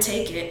know how to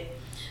take it.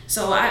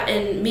 So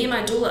me and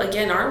my doula,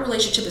 again, our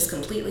relationship is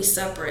completely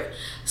separate.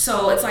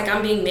 So it's like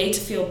I'm being made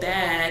to feel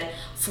bad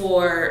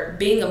for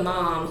being a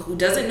mom who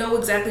doesn't know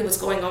exactly what's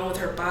going on with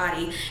her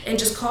body and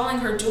just calling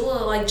her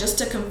doula, like, just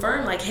to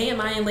confirm, like, hey,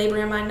 am I in labor,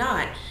 am I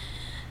not?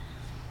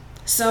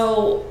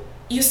 So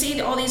you see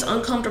all these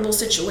uncomfortable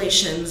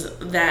situations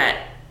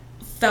that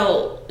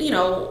felt,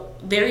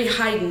 very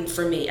heightened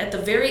for me at the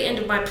very end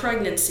of my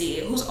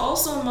pregnancy, who's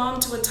also a mom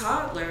to a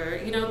toddler.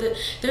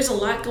 There's a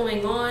lot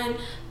going on,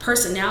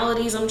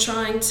 personalities I'm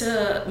trying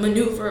to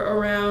maneuver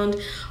around,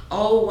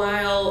 all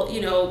while,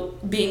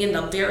 being in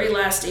the very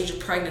last stage of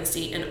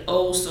pregnancy and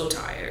oh so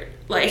tired.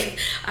 Like,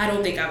 I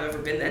don't think I've ever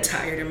been that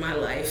tired in my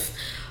life.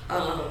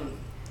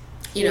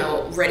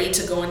 Ready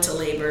to go into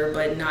labor,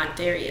 but not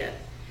there yet.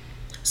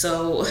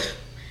 So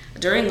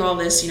during all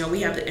this,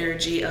 we have the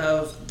energy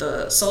of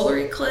the solar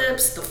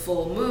eclipse, the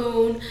full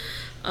moon,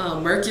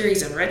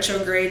 Mercury's in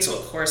retrograde. So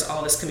of course,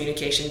 all this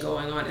communication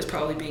going on is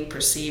probably being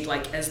perceived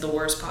like as the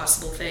worst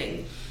possible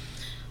thing.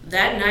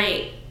 That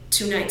night,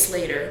 2 nights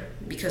later,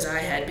 because I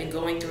had been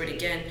going through it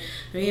again,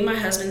 me and my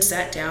husband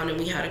sat down and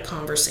we had a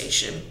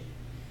conversation.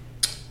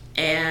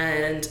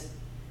 And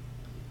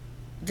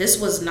this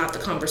was not the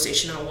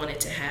conversation I wanted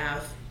to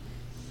have.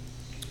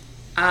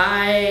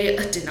 I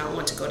did not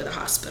want to go to the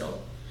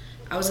hospital.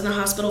 I was in the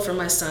hospital for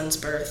my son's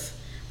birth.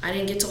 I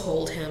didn't get to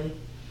hold him.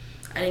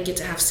 I didn't get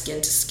to have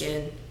skin to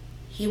skin.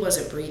 He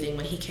wasn't breathing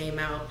when he came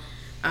out.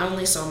 I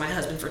only saw my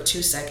husband for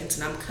 2 seconds,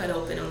 and I'm cut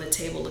open on the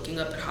table looking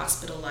up at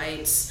hospital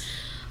lights.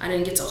 I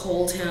didn't get to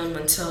hold him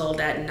until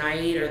that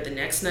night or the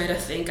next night, I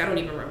think. I don't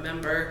even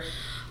remember.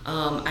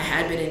 I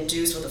had been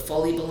induced with a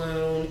Foley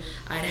balloon.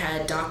 I'd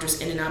had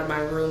doctors in and out of my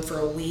room for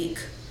a week,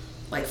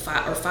 like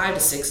 5 to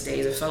 6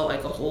 days. It felt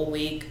like a whole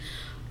week.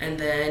 And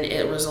then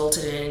it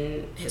resulted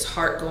in his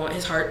heart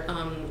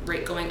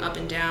rate going up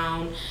and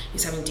down.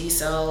 He's having D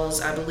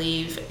cells, I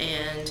believe,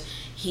 and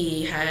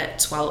he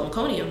had swallowed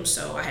meconium,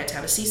 so I had to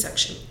have a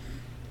C-section.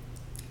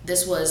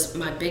 This was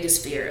my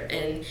biggest fear,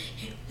 and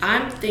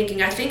I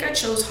think I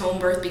chose home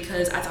birth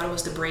because I thought it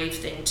was the brave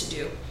thing to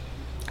do.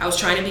 I was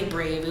trying to be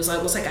brave. It was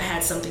almost like I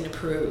had something to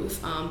prove.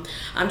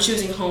 I'm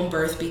choosing home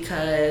birth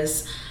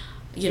because,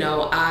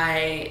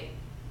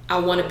 I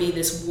want to be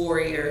this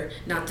warrior,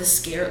 not this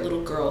scared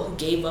little girl who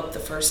gave up the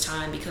first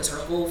time because her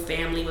whole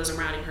family was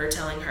around her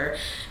telling her,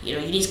 you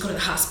need to go to the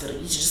hospital.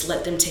 You just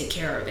let them take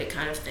care of it,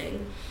 kind of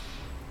thing.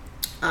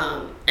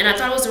 And I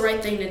thought it was the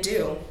right thing to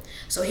do.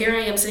 So here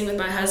I am sitting with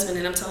my husband,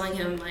 and I'm telling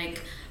him,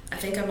 like, I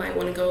think I might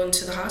want to go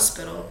into the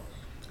hospital.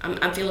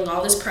 I'm feeling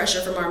all this pressure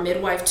from our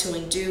midwife to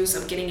induce.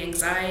 I'm getting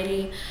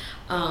anxiety.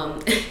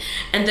 And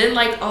then,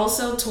 like,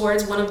 also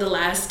towards one of the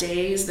last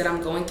days that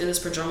I'm going through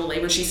this prodromal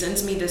labor, she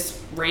sends me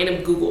this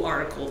random Google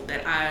article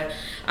that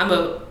I'm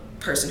a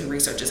person who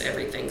researches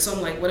everything. So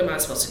I'm like, what am I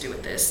supposed to do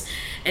with this?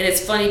 And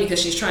it's funny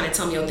because she's trying to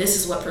tell me, this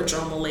is what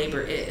prodromal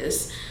labor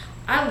is.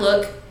 I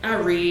look, I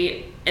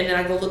read, and then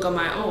I go look on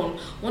my own.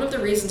 One of the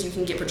reasons you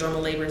can get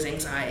prodromal labor is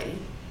anxiety.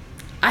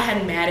 I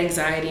had mad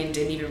anxiety and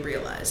didn't even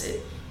realize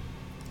it.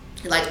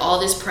 Like, all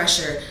this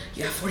pressure,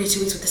 you have 42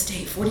 weeks with the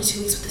state,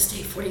 42 weeks with the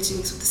state, 42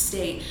 weeks with the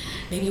state.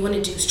 Maybe you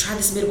want to try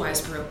this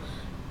midwives brew.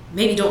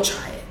 Maybe don't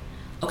try it.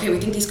 Okay, we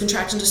think these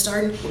contractions are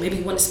starting. Well, maybe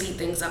you want to speed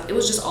things up. It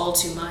was just all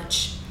too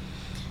much.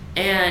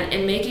 And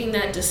in making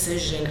that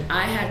decision,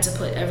 I had to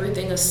put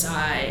everything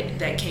aside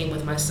that came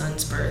with my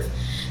son's birth.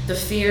 The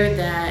fear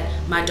that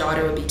my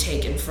daughter would be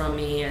taken from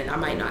me and I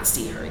might not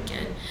see her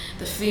again.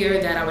 The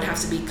fear that I would have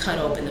to be cut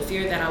open. The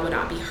fear that I would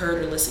not be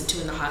heard or listened to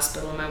in the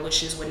hospital and my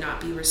wishes would not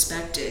be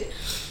respected.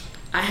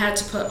 I had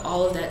to put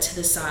all of that to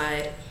the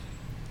side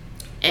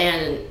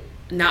and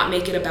not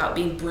make it about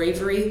being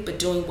bravery, but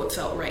doing what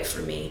felt right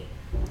for me.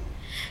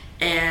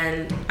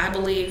 And I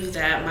believe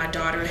that my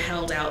daughter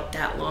held out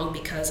that long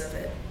because of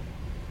it.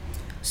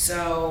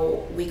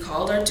 So we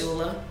called our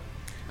doula.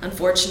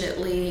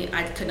 Unfortunately,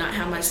 I could not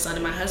have my son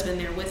and my husband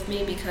there with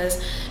me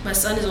because my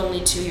son is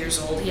only 2 years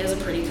old. He has a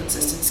pretty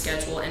consistent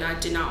schedule, and I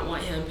did not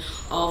want him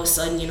all of a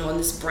sudden, in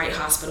this bright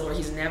hospital where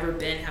he's never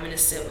been, having to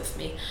sit with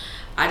me.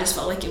 I just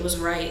felt like it was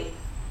right.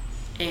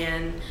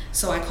 And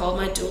so I called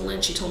my doula,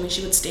 and she told me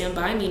she would stand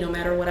by me no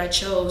matter what I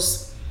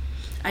chose.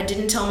 I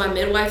didn't tell my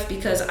midwife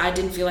because I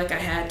didn't feel like I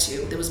had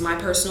to. It was my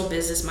personal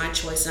business, my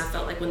choice, and I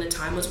felt like when the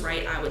time was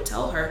right, I would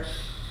tell her.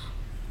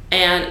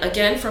 And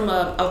again, from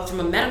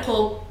a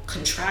medical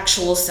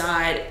contractual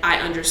side, I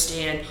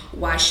understand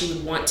why she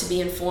would want to be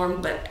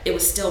informed, but it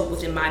was still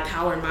within my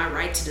power and my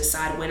right to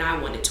decide when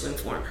I wanted to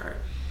inform her.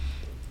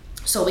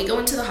 So we go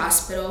into the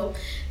hospital.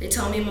 They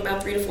tell me I'm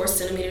about 3 to 4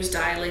 centimeters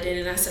dilated,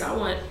 and I said, I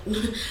want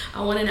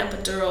an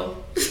epidural.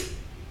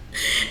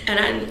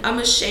 And I'm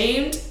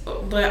ashamed,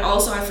 but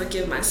also I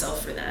forgive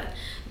myself for that.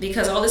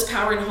 Because all this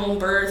power in home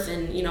birth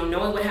and,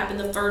 knowing what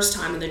happened the first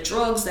time and the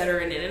drugs that are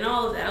in it and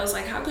all of that, I was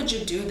like, how could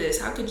you do this?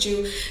 How could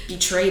you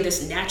betray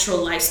this natural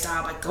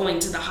lifestyle by going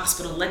to the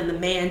hospital, letting the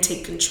man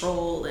take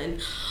control and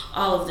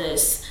all of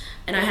this?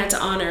 And I had to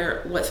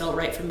honor what felt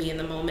right for me in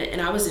the moment.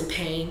 And I was in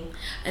pain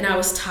and I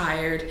was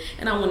tired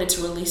and I wanted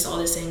to release all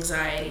this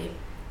anxiety.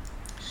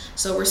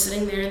 So we're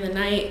sitting there in the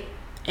night,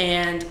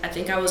 and I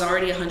think I was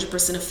already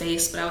 100%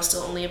 effaced, but I was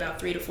still only about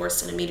 3 to 4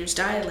 centimeters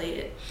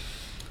dilated.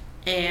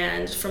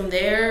 And from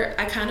there,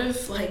 I kind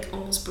of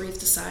almost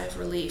breathed a sigh of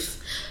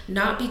relief.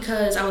 Not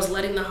because I was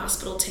letting the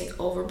hospital take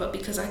over, but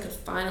because I could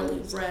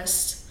finally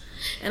rest.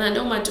 And I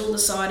know my doula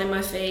saw it in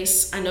my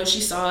face. I know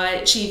she saw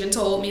it. She even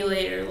told me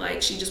later,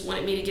 she just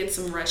wanted me to get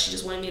some rest. She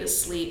just wanted me to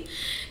sleep.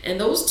 And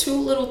those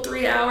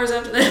 3 hours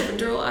after the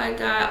epidural I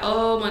got,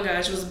 oh my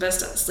gosh, it was the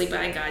best sleep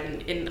I had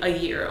gotten in a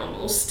year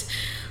almost.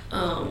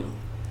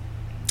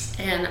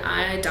 And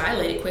I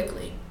dilated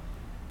quickly.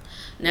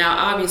 Now,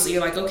 obviously,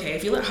 you're like, okay,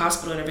 if you let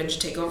hospital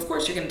intervention take over, of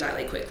course you're going to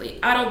dilate quickly.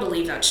 I don't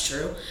believe that's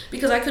true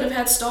because I could have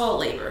had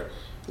stalled labor.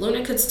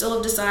 Luna could still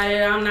have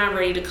decided, I'm not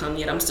ready to come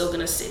yet. I'm still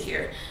going to sit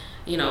here.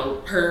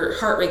 Her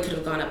heart rate could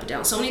have gone up and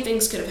down. So many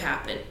things could have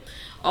happened.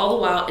 All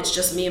the while, it's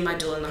just me and my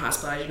doula in the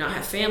hospital. I do not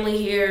have family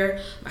here.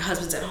 My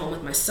husband's at home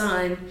with my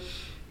son.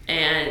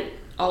 And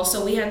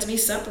also, we had to be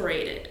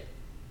separated.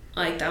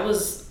 That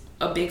was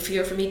a big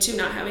fear for me too,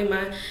 not having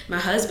my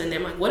husband there.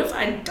 I'm like, what if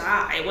I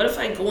die? What if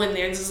I go in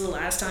there and this is the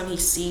last time he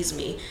sees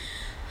me?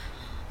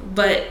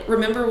 But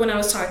remember when I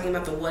was talking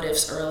about the what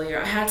ifs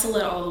earlier, I had to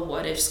let all the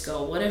what ifs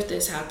go. What if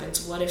this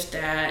happens? What if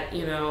that?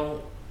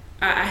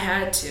 I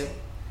had to.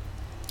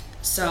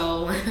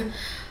 So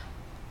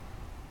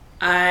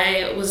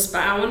I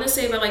want to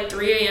say by like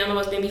 3 a.m. I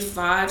was maybe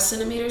 5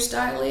 centimeters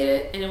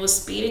dilated, and it was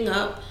speeding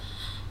up,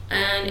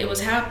 and it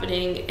was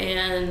happening,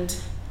 and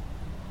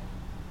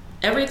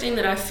everything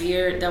that I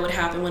feared that would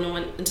happen when I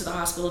went into the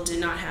hospital did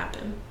not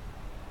happen.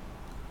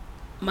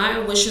 My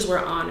wishes were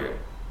honored.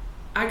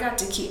 I got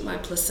to keep my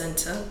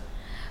placenta.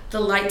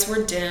 The lights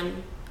were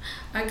dim.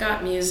 I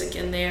got music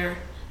in there.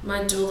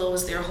 My doula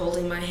was there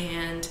holding my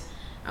hand.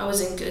 I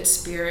was in good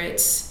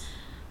spirits.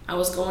 I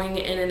was going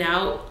in and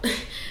out,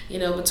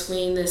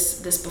 between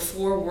this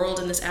before world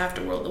and this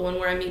after world, the one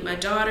where I meet my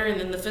daughter and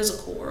then the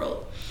physical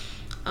world.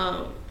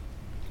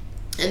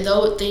 And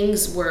though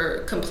things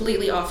were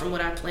completely off from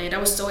what I planned, I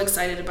was so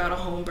excited about a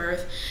home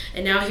birth.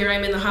 And now here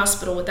I'm in the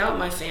hospital without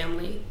my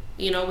family,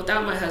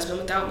 without my husband,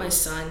 without my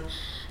son.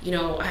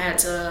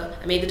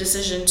 I made the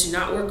decision to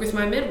not work with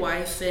my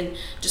midwife and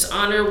just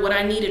honor what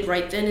I needed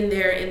right then and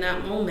there in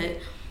that moment.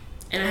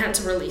 And I had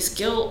to release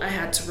guilt. I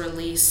had to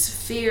release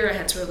fear. I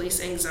had to release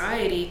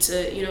anxiety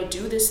to,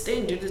 do this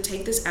thing, to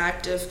take this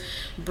act of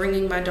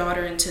bringing my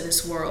daughter into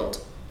this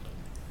world.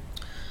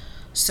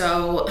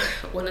 So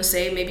I want to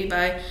say maybe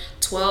by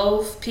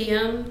 1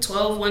 p.m.,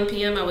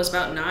 I was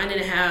about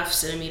 9.5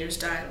 centimeters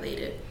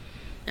dilated.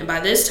 And by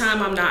this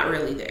time, I'm not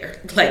really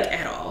there,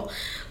 at all.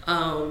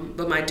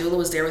 But my doula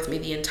was there with me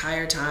the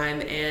entire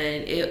time,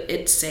 and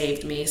it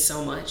saved me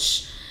so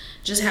much.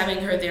 Just having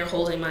her there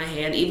holding my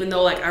hand, even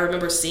though I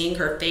remember seeing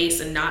her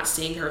face and not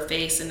seeing her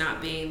face and not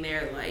being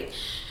there,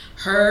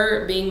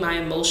 her being my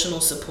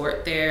emotional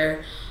support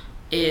there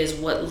is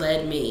what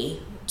led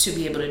me to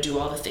be able to do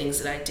all the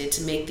things that I did,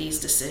 to make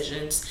these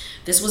decisions.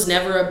 This was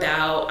never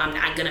about, I'm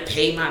not gonna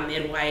pay my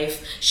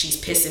midwife, she's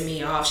pissing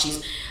me off,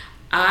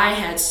 I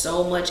had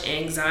so much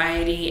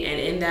anxiety,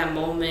 and in that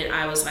moment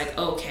I was like,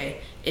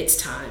 okay, it's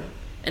time.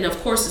 And of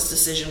course this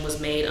decision was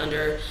made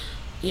under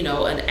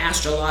an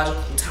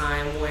astrological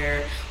time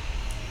where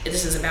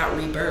this is about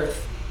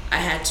rebirth. I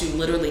had to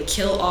literally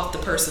kill off the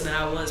person that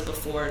I was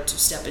before to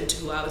step into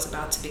who I was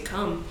about to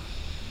become.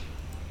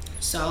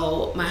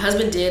 So my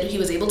husband he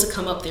was able to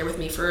come up there with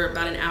me for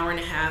about an hour and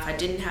a half. I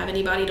didn't have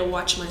anybody to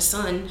watch my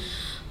son,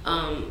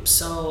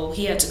 so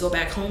he had to go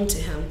back home to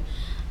him.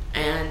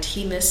 And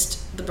he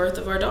missed the birth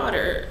of our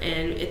daughter,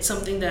 and it's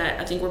something that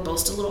I think we're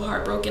both a little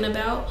heartbroken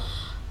about,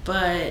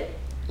 but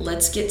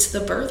let's get to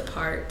the birth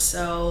part.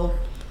 So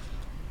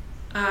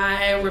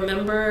I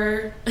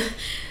remember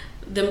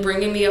them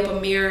bringing me up a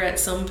mirror at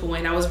some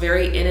point. I was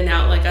very in and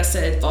out, like I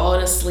said,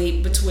 falling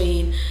asleep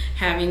between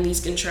having these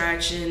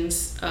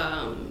contractions.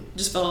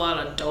 Just felt a lot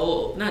of it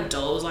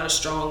was a lot of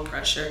strong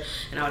pressure.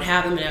 And I would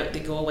have them and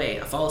they'd go away.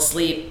 I fall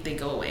asleep, they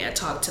go away. I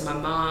talked to my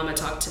mom, I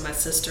talked to my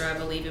sister, I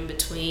believe, in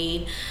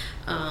between.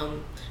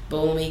 But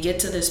when we get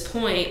to this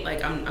point,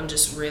 I'm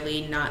just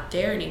really not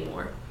there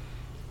anymore.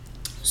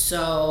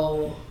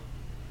 So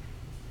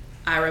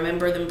I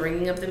remember them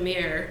bringing up the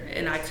mirror,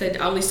 and I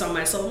only saw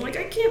myself. I'm like,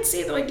 I can't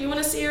see it. They're like, do you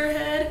want to see her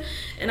head?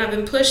 And I've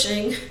been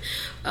pushing,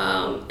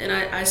 and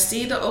I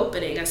see the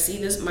opening. I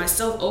see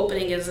myself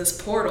opening as this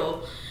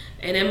portal,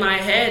 and in my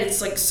head,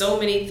 it's so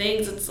many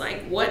things. It's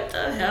like, what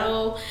the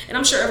hell? And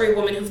I'm sure every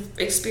woman who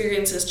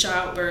experiences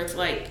childbirth,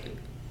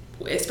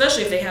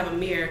 especially if they have a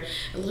mirror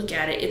and look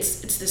at it,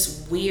 it's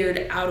this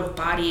weird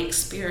out-of-body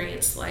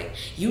experience.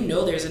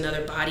 There's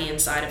another body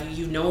inside of you.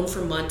 You've known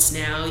for months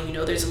now.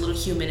 There's a little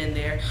human in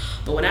there.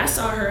 But when I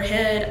saw her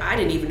head, I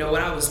didn't even know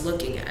what I was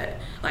looking at.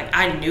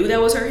 I knew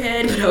that was her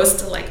head, but I was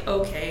still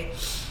okay.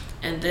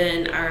 And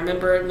then I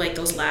remember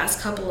those last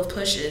couple of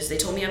pushes. They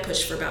told me I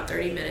pushed for about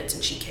 30 minutes,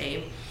 and she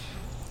came.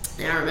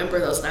 And I remember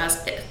those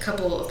last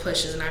couple of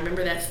pushes, and I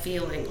remember that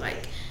feeling,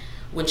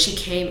 when she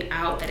came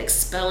out, that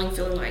expelling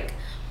feeling,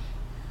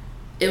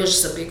 it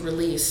was just a big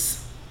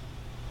release.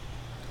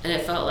 And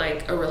it felt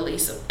like a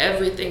release of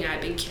everything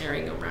I'd been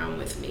carrying around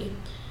with me.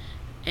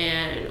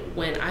 And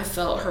when I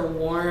felt her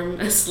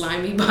warm,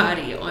 slimy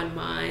body on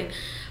mine,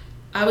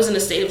 I was in a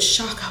state of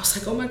shock. I was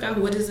like, oh my God,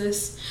 what is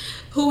this?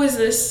 Who is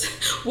this?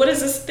 What is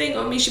this thing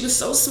on me? She was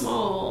so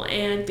small,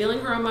 and feeling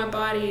her on my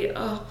body,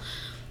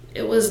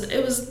 it was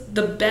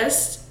the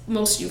best,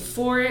 most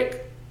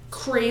euphoric,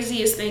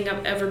 craziest thing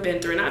I've ever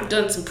been through. And I've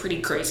done some pretty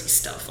crazy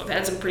stuff. I've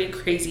had some pretty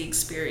crazy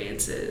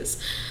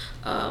experiences.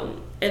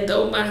 And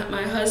though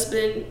my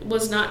husband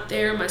was not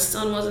there, my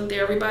son wasn't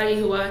there, everybody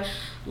who I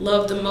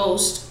loved the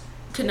most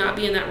could not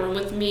be in that room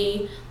with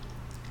me,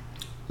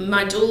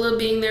 my doula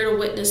being there to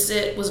witness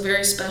it was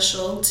very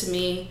special to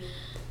me.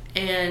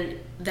 And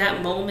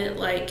that moment,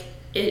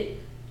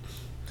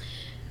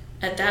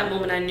 at that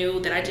moment, I knew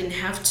that I didn't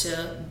have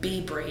to be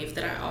brave,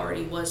 that I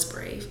already was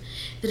brave.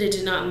 That it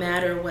did not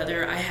matter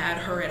whether I had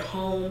her at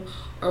home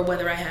or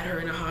whether I had her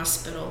in a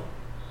hospital.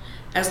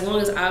 As long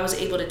as I was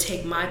able to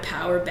take my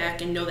power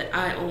back and know that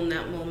I own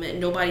that moment,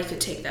 nobody could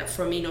take that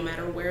from me, no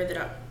matter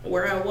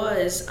where I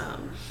was.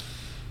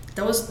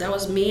 That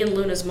was me and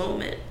Luna's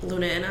moment.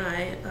 Luna and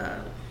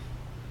I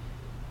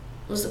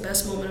was the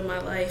best moment of my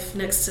life,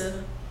 next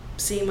to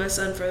seeing my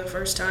son for the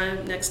first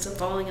time, next to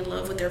falling in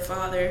love with their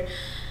father.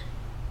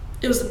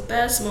 It was the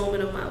best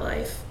moment of my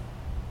life.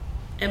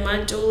 And my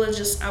doula,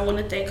 just, I want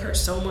to thank her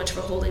so much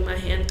for holding my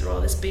hand through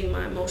all this, being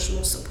my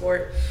emotional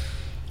support.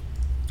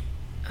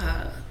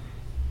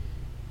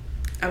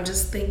 I'm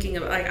just thinking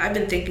of, like, I've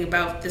been thinking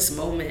about this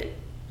moment,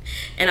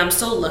 and I'm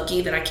so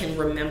lucky that I can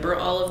remember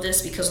all of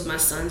this, because with my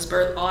son's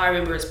birth, all I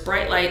remember is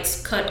bright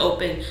lights, cut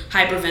open,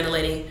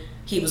 hyperventilating,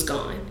 he was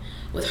gone.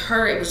 With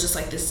her, it was just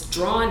like this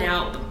drawn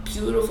out but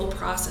beautiful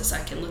process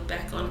I can look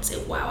back on and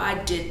say, wow,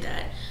 I did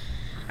that.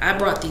 I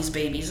brought these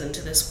babies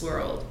into this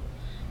world.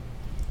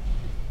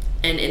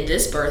 And in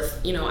this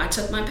birth, I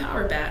took my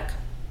power back.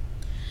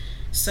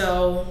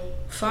 So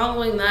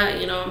following that,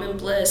 I'm in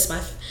bliss.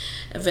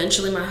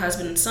 Eventually my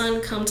husband and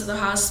son come to the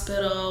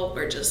hospital.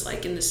 We're just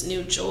like in this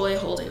new joy,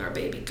 holding our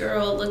baby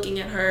girl, looking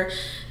at her,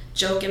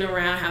 joking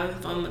around, having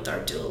fun with our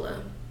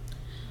doula.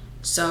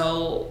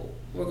 So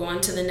we're going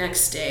to the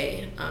next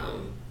day,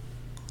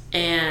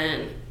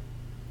 and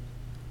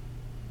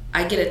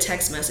I get a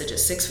text message at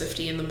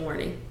 6:50 in the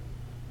morning,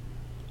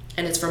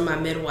 and it's from my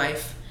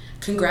midwife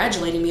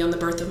congratulating me on the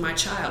birth of my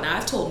child. Now,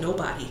 I've told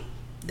nobody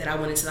that I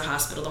went into the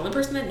hospital. The only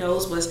person that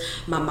knows was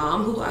my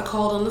mom, who I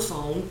called on the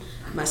phone,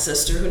 my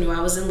sister, who knew I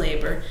was in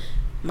labor,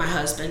 my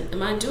husband, and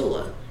my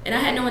doula. And I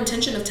had no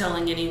intention of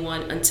telling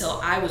anyone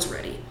until I was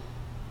ready.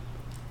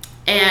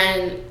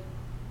 And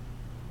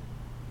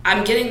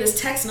I'm getting this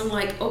text, and I'm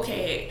like,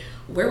 okay,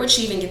 where would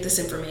she even get this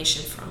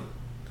information from?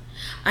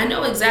 I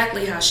know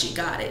exactly how she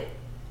got it.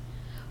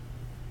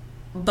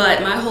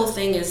 But my whole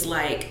thing is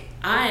like,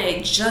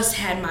 I just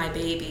had my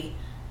baby.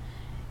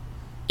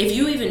 If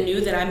you even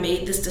knew that I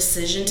made this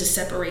decision to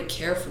separate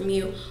care from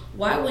you,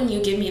 why wouldn't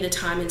you give me the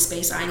time and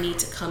space I need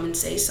to come and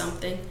say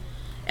something?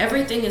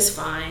 Everything is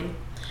fine.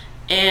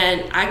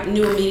 And I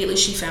knew immediately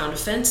she found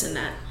offense in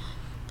that.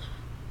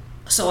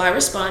 So I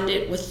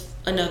responded with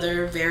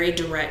another very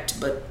direct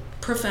but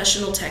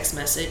professional text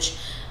message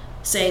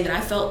saying that I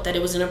felt that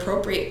it was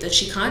inappropriate that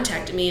she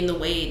contacted me in the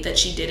way that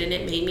she did, and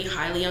it made me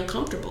highly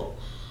uncomfortable.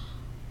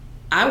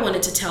 I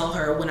wanted to tell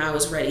her when I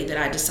was ready that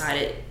I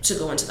decided to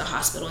go into the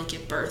hospital and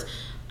give birth.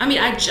 I mean,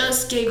 I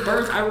just gave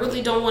birth. I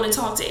really don't want to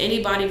talk to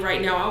anybody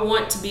right now. I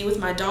want to be with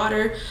my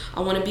daughter.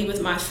 I want to be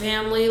with my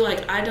family.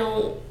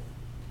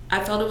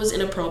 I felt it was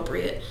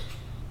inappropriate.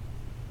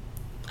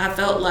 I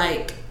felt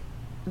like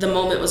the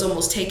moment was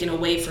almost taken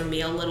away from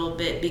me a little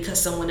bit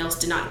because someone else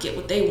did not get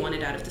what they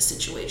wanted out of the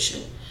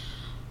situation.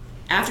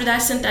 After that, I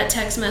sent that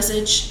text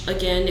message.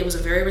 Again, it was a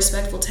very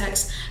respectful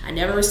text. I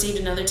never received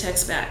another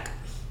text back.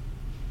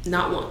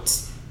 Not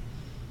once.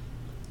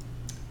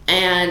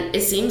 And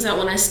it seems that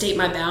when I state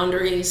my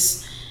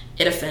boundaries,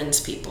 it offends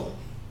people.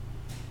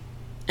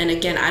 And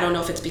again, I don't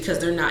know if it's because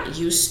they're not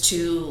used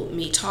to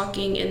me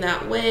talking in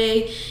that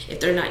way, if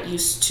they're not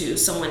used to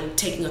someone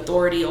taking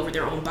authority over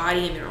their own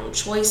body and their own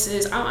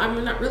choices.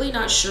 I'm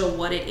not sure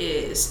what it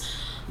is.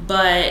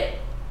 But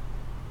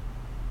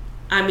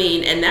I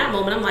mean, in that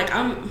moment, I'm like,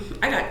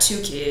 I got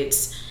 2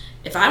 kids.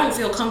 If I don't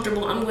feel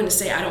comfortable, I'm going to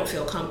say I don't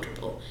feel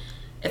comfortable.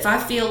 If I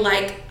feel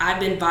like I've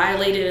been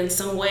violated in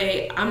some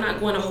way, I'm not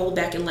going to hold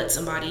back and let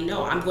somebody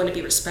know. I'm going to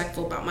be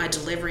respectful about my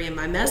delivery and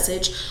my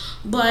message,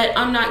 but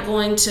I'm not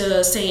going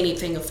to say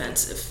anything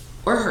offensive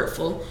or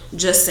hurtful.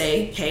 Just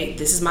say, hey,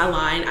 this is my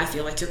line. I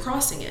feel like you're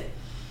crossing it.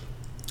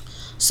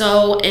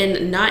 So,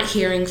 in not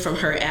hearing from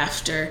her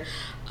after,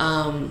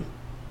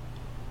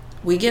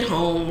 we get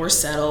home, we're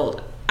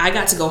settled. I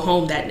got to go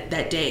home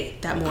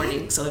that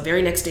morning. So the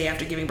very next day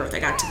after giving birth, I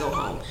got to go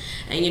home.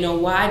 And you know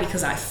why?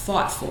 Because I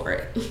fought for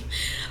it.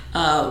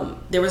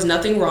 There was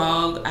nothing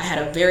wrong. I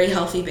had a very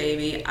healthy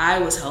baby. I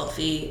was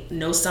healthy.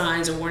 No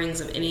signs or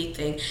warnings of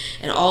anything.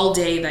 And all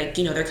day,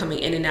 they're coming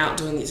in and out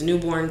doing these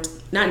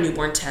not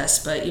newborn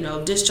tests, but,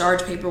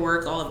 discharge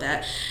paperwork, all of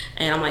that.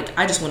 And I'm like,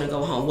 I just want to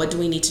go home. What do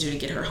we need to do to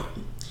get her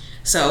home?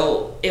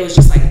 So it was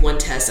just like one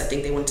test. I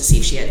think they wanted to see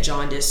if she had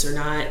jaundice or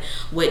not,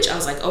 which I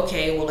was like,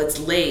 okay, well, it's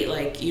late.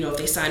 If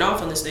they sign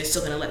off on this, they're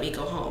still going to let me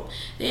go home.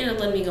 They ended up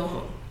letting me go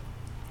home.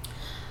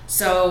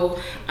 So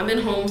I've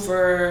been home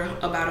for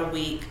about a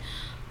week.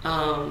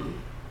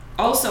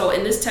 Also,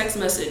 in this text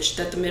message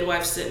that the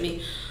midwife sent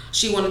me,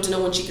 she wanted to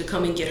know when she could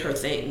come and get her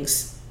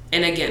things.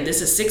 And again,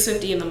 this is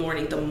 6:50 in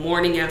the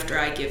morning after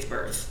I give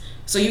birth.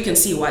 So you can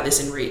see why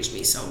this enraged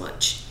me so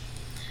much.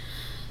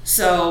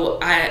 So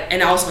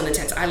also in the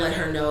text, I let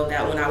her know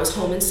that when I was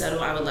home and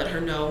settled, I would let her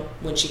know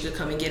when she could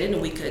come and get it,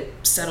 and we could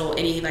settle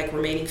any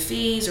remaining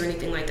fees or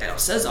anything like that. It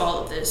says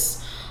all of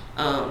this.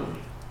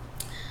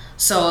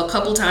 So a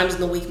couple times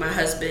in the week,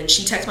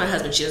 she texts my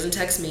husband. She doesn't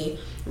text me,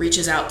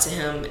 reaches out to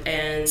him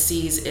and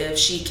sees if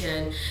she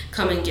can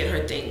come and get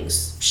her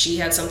things. She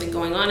had something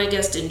going on, I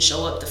guess, didn't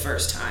show up the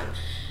first time.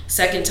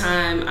 Second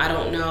time, I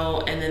don't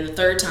know. And then the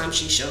third time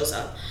she shows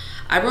up.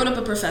 I wrote up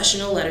a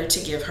professional letter to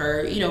give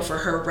her, for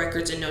her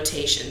records and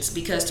notations,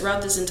 because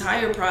throughout this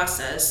entire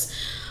process,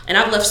 and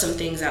I've left some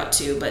things out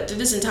too, but through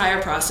this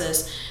entire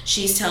process,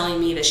 she's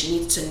telling me that she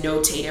needs to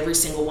notate every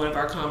single one of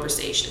our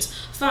conversations.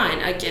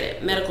 Fine, I get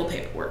it. Medical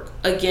paperwork.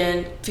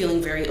 Again,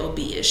 feeling very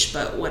OB-ish,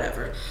 but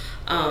whatever.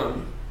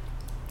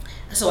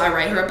 So I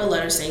write her up a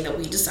letter saying that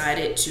we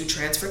decided to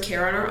transfer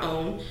care on our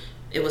own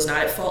It was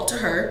not at fault to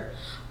her.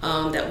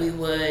 That we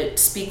would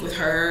speak with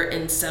her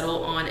and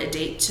settle on a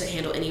date to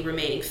handle any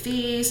remaining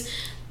fees.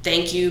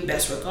 Thank you,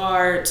 best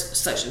regards,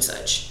 such and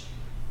such.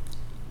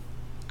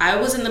 I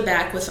was in the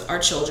back with our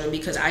children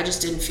because I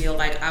just didn't feel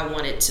like I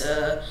wanted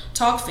to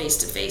talk face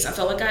to face. I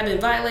felt like I'd been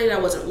violated. I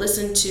wasn't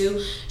listened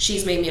to.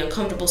 She's made me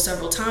uncomfortable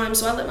several times,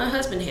 so I let my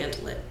husband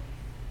handle it.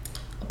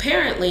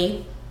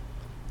 Apparently,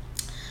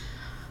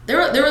 there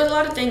were a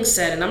lot of things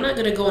said, and I'm not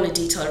going to go into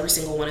detail every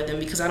single one of them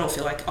because I don't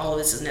feel like all of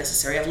this is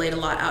necessary. I've laid a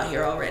lot out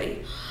here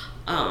already.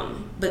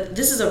 But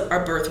this is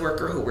our birth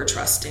worker who we're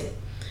trusting.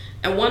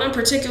 And one I'm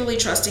particularly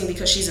trusting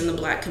because she's in the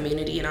Black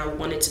community, and I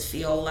wanted to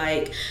feel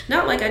like,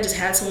 not like I just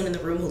had someone in the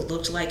room who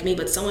looked like me,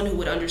 but someone who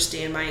would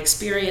understand my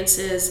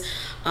experiences,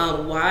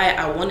 why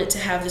I wanted to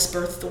have this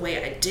birth the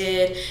way I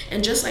did,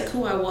 and just like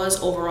who I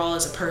was overall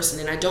as a person.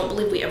 And I don't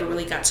believe we ever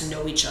really got to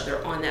know each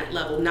other on that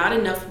level. Not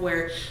enough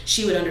where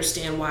she would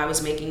understand why I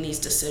was making these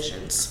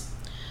decisions.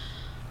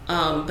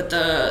 But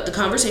the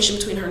conversation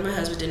between her and my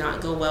husband did not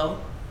go well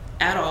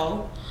at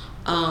all.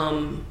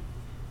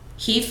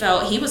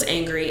 He was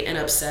angry and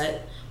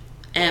upset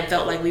and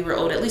felt like we were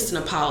owed at least an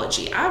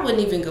apology. I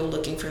wouldn't even go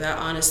looking for that,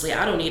 honestly.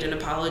 I don't need an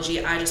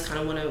apology. I just kind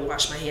of want to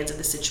wash my hands of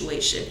the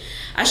situation.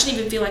 I shouldn't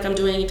even feel like I'm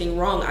doing anything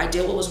wrong. I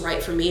did what was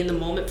right for me in the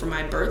moment for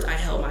my birth. I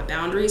held my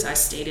boundaries. I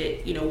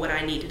stated, what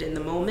I needed in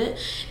the moment,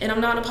 and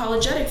I'm not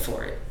apologetic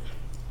for it.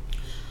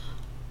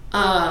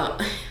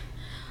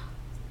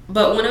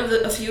 But one of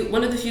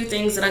the few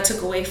things that I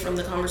took away from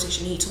the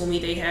conversation he told me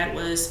they had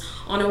was,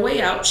 on her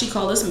way out, she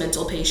called us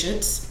mental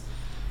patients.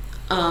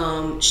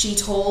 She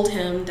told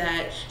him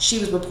that she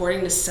was reporting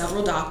to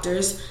several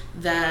doctors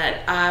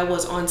that I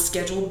was on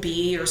Schedule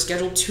B or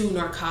Schedule 2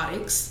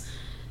 narcotics.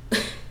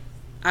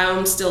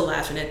 I'm still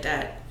laughing at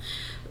that,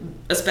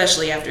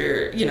 especially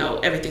after,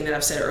 everything that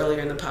I've said earlier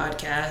in the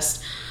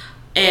podcast.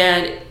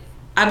 And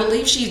I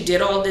believe she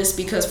did all this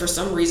because for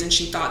some reason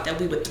she thought that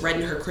we would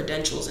threaten her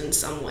credentials in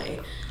some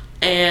way.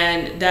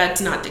 And that's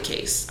not the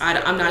case.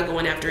 I'm not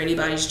going after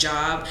anybody's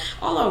job.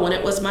 All I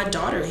wanted was my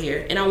daughter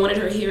here, and I wanted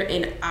her here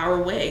in our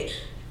way,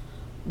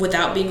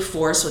 without being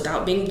forced,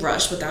 without being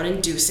rushed, without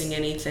inducing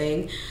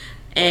anything.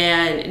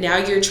 And now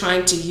you're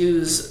trying to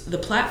use the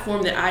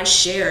platform that I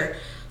share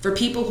for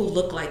people who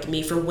look like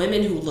me, for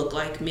women who look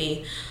like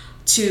me,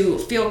 to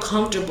feel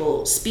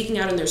comfortable speaking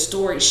out in their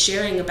stories,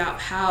 sharing about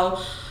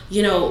how,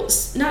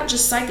 not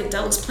just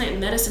psychedelics, plant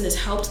medicine has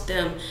helped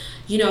them,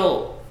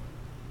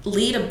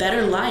 lead a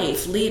better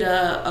life, lead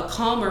a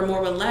calmer,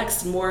 more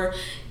relaxed, more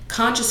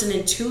conscious and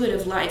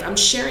intuitive life. I'm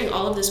sharing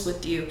all of this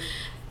with you,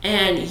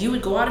 and you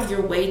would go out of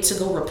your way to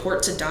go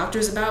report to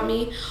doctors about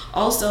me.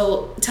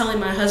 Also telling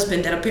my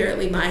husband that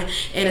apparently my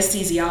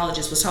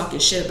anesthesiologist was talking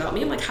shit about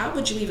me. I'm like, how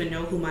would you even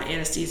know who my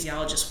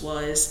anesthesiologist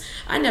was?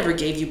 I never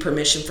gave you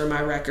permission for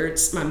my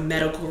records, my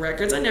medical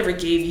records. I never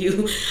gave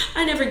you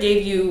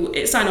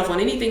sign off on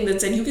anything that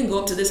said you can go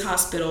up to this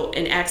hospital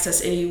and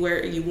access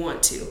anywhere you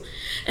want to.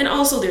 And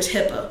also there's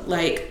HIPAA.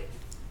 Like,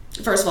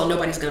 first of all,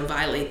 nobody's going to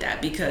violate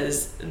that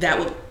because that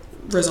would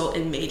result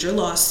in major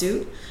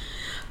lawsuit.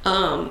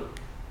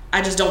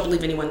 I just don't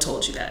believe anyone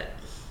told you that.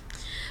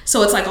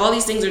 So it's like all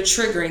these things are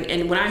triggering.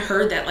 And when I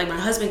heard that, like, my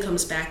husband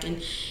comes back,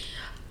 and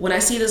when I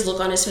see this look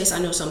on his face, I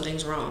know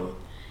something's wrong.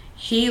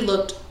 He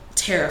looked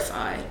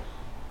terrified.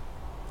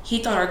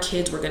 He thought our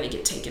kids were going to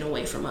get taken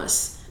away from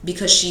us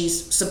because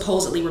she's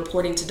supposedly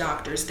reporting to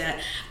doctors that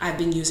I've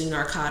been using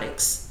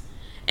narcotics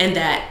and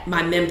that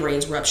my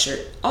membranes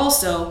ruptured.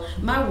 Also,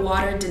 my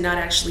water did not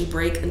actually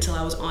break until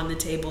I was on the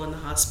table in the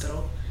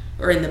hospital,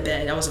 or in the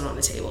bed. I wasn't on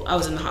the table. I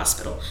was in the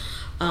hospital.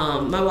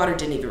 My water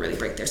didn't even really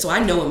break there. So I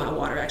know when my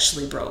water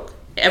actually broke.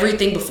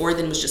 Everything before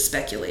then was just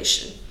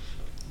speculation.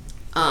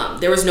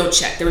 There was no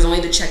check. There was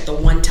only the check the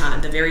one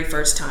time, the very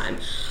first time.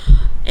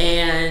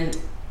 And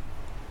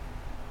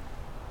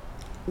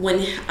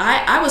when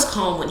I was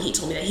calm when he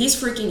told me that. He's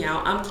freaking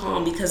out. I'm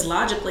calm because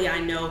logically I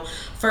know,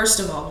 first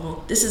of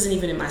all, this isn't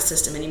even in my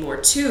system anymore.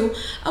 Two,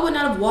 I would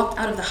not have walked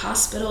out of the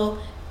hospital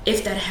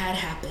if that had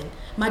happened.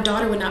 My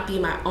daughter would not be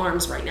in my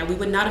arms right now. We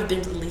would not have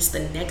been released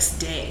the next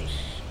day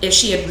if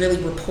she had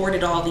really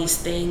reported all these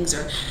things,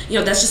 or,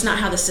 that's just not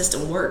how the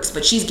system works.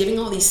 But she's giving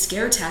all these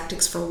scare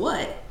tactics for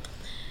what?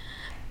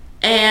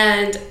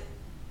 And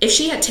if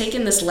she had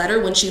taken this letter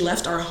when she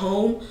left our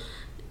home,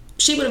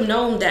 she would have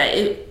known that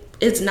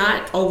it's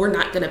not, oh, we're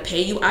not going to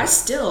pay you. I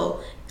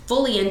still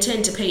fully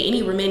intend to pay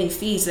any remaining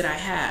fees that I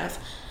have.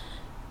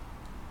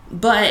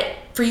 But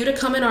for you to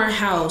come in our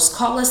house,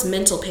 call us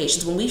mental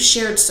patients when we've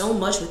shared so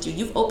much with you,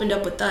 you've opened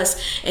up with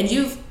us, and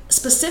you've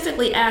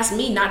specifically asked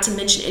me not to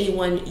mention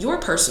anyone your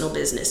personal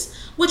business,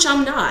 which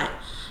I'm not.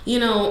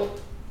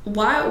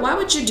 Why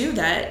would you do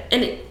that?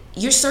 And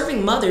you're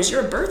serving mothers.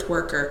 You're a birth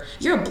worker.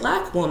 You're a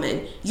Black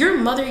woman. You're a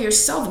mother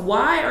yourself.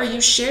 Why are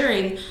you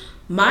sharing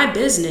my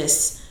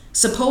business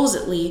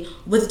supposedly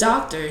with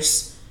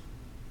doctors?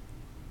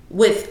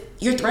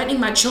 You're threatening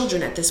my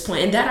children at this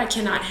point, and that I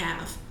cannot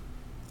have.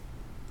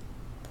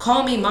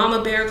 Call me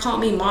mama bear, call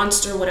me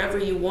monster, whatever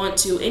you want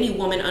to. Any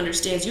woman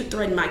understands you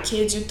threaten my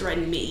kids, you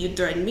threaten me. You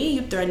threaten me,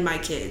 you threaten my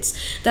kids.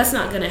 That's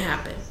not going to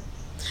happen.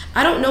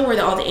 I don't know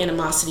where all the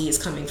animosity is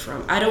coming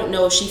from. I don't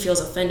know if she feels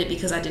offended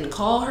because I didn't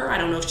call her. I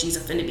don't know if she's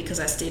offended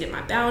because I stated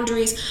my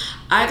boundaries.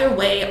 Either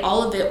way,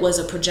 all of it was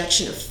a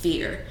projection of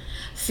fear.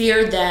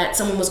 Fear that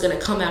someone was going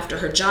to come after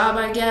her job,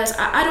 I guess.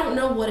 I don't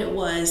know what it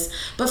was.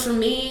 But for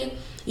me,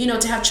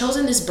 to have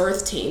chosen this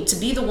birth team, to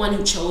be the one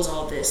who chose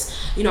all this,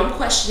 I'm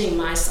questioning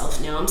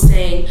myself now. I'm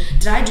saying,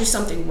 did I do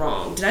something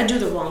wrong? Did I do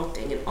the wrong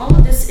thing? And all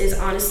of this is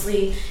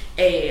honestly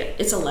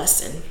it's a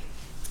lesson.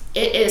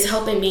 It is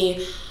helping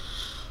me.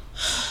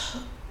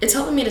 It's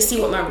helping me to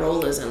see what my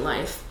role is in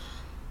life.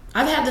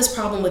 I've had this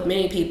problem with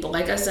many people.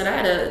 Like I said, I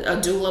had a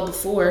doula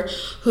before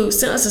who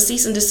sent us a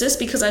cease and desist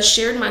because I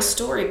shared my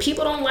story.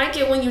 People don't like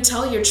it when you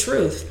tell your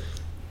truth.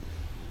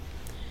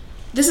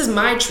 This is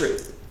my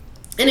truth.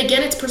 And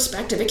again, it's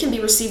perspective. It can be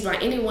received by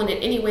anyone in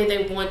any way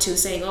they want to,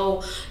 saying,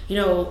 old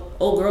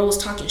girl was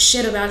talking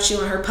shit about you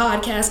on her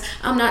podcast.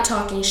 I'm not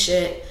talking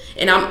shit.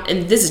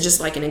 And this is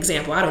just like an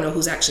example. I don't know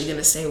who's actually going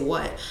to say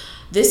what.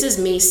 This is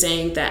me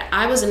saying that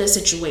I was in a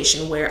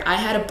situation where I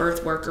had a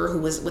birth worker who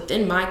was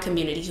within my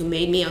community who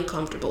made me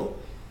uncomfortable.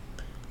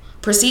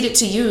 Proceeded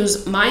to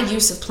use my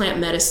use of plant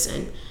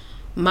medicine,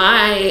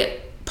 my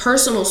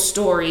personal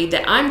story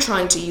that I'm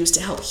trying to use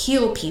to help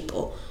heal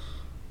people,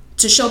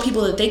 to show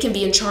people that they can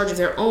be in charge of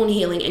their own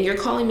healing, and you're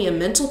calling me a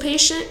mental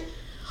patient?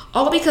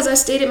 All because I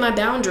stated my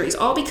boundaries,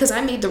 all because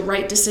I made the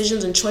right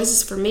decisions and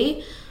choices for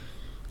me.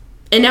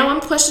 And now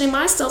I'm questioning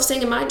myself,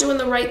 saying, am I doing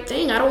the right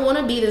thing? I don't want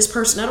to be this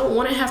person. I don't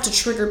want to have to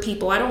trigger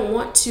people. I don't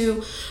want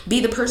to be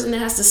the person that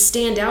has to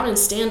stand out and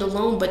stand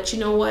alone. But you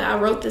know what? I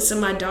wrote this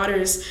in my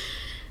daughter's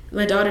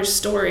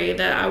story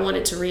that I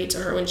wanted to read to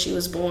her when she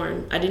was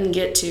born. I didn't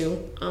get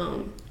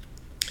to.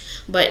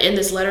 But in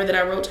this letter that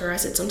I wrote to her, I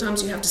said,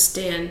 sometimes you have to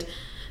stand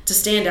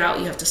out,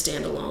 you have to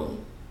stand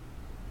alone.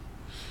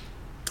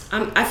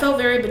 I felt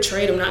very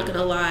betrayed, I'm not going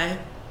to lie.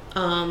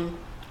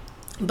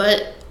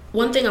 But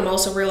one thing I'm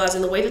also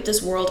realizing, the way that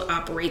this world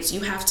operates,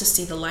 you have to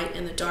see the light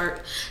in the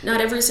dark. Not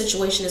every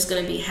situation is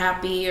going to be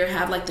happy or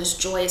have like this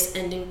joyous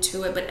ending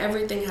to it, but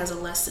everything has a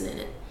lesson in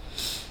it.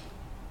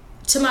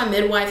 To my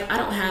midwife, I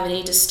don't have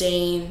any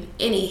disdain,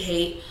 any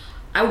hate.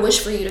 I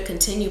wish for you to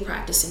continue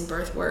practicing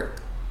birth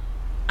work.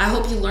 I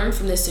hope you learn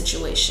from this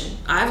situation.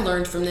 I've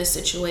learned from this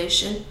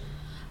situation.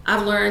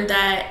 I've learned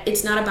that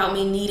it's not about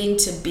me needing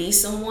to be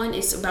someone.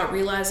 It's about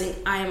realizing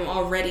I am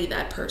already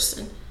that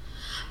person.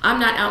 I'm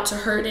not out to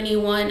hurt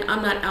anyone.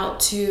 I'm not out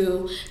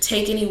to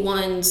take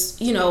anyone's,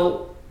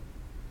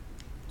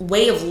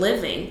 way of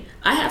living.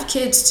 I have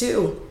kids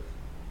too.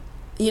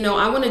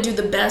 I want to do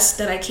the best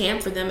that I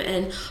can for them.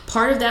 And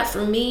part of that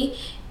for me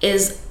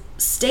is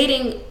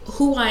stating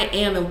who I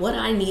am and what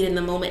I need in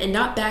the moment and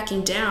not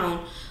backing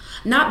down,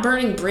 not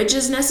burning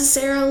bridges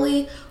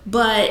necessarily,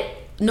 but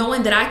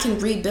knowing that I can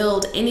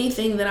rebuild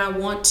anything that I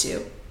want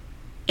to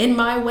in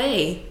my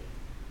way.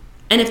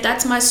 And if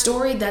that's my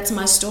story, that's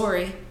my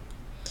story.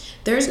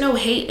 There's no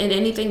hate in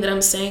anything that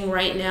I'm saying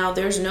right now.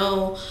 There's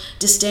no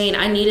disdain.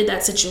 I needed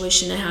that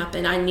situation to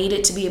happen. I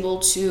needed to be able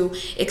to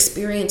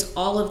experience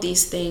all of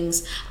these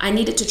things. I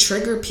needed to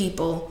trigger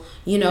people,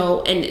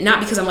 and not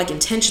because I'm like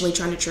intentionally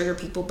trying to trigger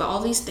people, but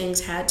all these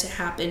things had to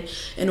happen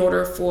in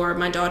order for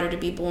my daughter to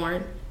be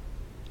born,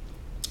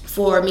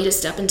 for me to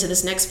step into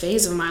this next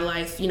phase of my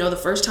life. The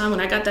first time when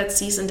I got that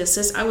cease and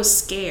desist, I was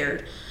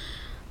scared.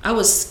 I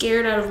was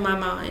scared out of my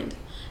mind.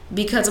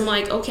 Because I'm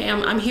like, okay,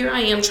 I'm here. I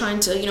am trying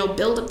to,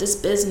 build up this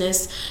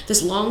business,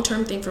 this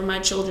long-term thing for my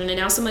children. And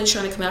now somebody's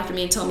trying to come after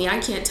me and tell me I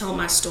can't tell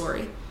my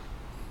story.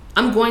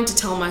 I'm going to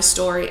tell my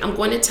story. I'm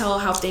going to tell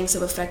how things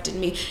have affected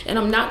me. And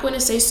I'm not going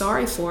to say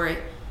sorry for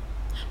it.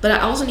 But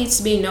it also needs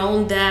to be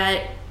known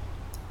that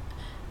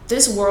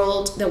this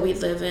world that we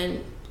live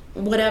in,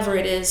 whatever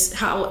it is,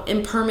 how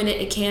impermanent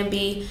it can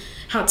be,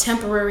 how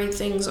temporary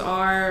things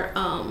are,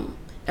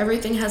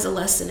 everything has a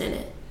lesson in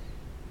it.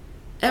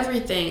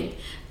 Everything.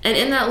 And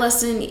in that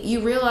lesson,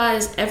 you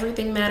realize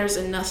everything matters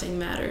and nothing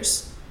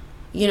matters.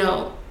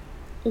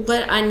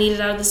 What I needed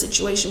out of the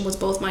situation was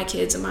both my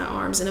kids in my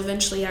arms, and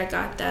eventually I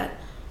got that.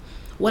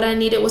 What I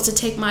needed was to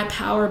take my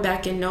power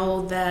back and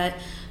know that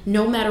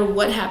no matter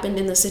what happened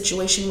in the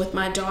situation with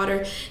my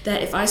daughter,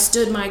 that if I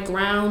stood my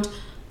ground,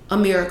 a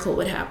miracle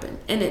would happen.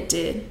 And it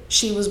did.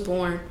 She was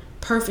born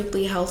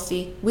perfectly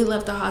healthy. We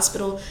left the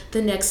hospital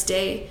the next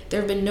day.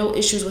 There have been no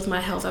issues with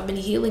my health. I've been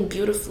healing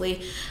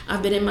beautifully.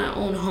 I've been in my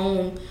own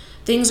home.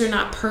 Things are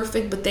not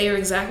perfect, but they are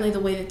exactly the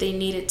way that they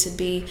need it to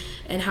be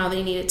and how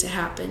they need it to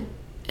happen.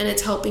 And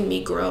it's helping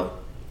me grow.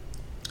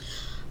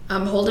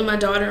 I'm holding my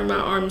daughter in my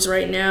arms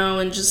right now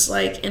and just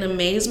like in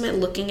amazement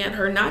looking at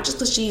her, not just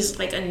because she's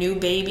like a new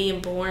baby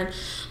and born,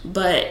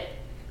 but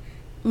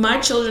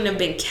my children have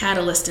been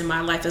catalysts in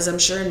my life, as I'm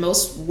sure in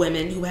most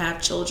women who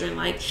have children.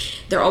 Like,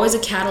 they're always a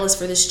catalyst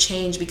for this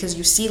change because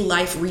you see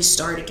life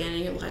restart again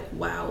and you're like,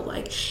 wow,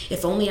 like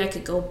if only I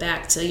could go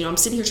back to, I'm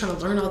sitting here trying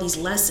to learn all these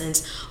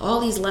lessons,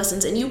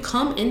 and you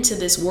come into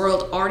this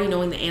world already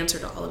knowing the answer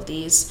to all of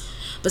these.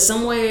 But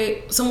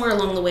somewhere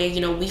along the way,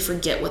 we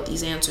forget what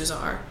these answers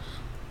are.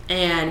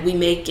 And we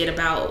make it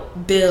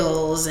about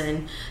bills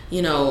and,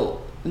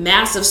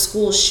 massive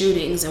school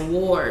shootings and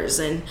wars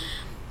and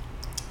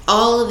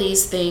all of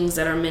these things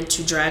that are meant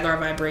to drag our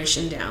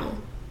vibration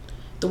down.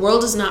 The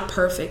world is not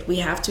perfect. We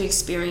have to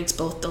experience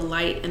both the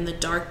light and the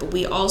dark, but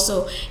we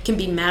also can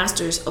be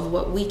masters of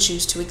what we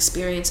choose to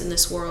experience in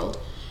this world.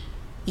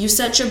 You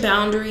set your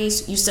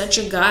boundaries, you set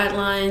your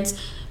guidelines.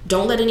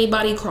 Don't let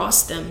anybody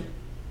cross them.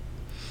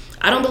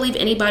 I don't believe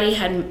anybody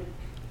had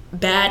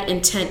bad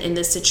intent in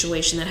this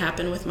situation that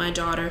happened with my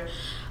daughter.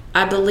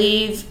 I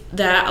believe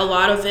that a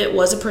lot of it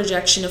was a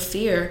projection of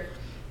fear.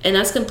 And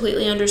that's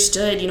completely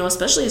understood,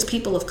 especially as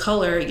people of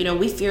color.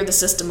 We fear the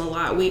system a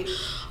lot.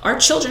 Our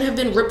children have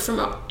been ripped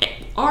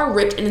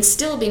and it's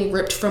still being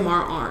ripped from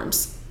our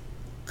arms.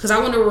 Because I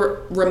want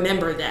to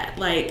remember that.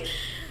 Like,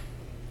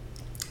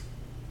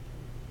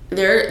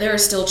 there are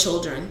still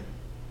children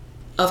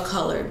of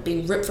color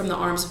being ripped from the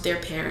arms of their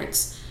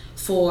parents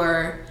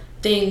for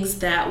things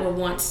that were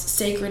once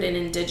sacred and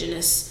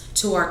indigenous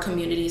to our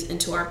communities and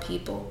to our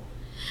people.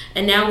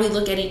 And now we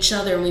look at each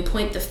other and we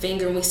point the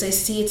finger and we say,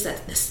 see, it's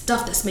the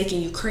stuff that's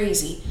making you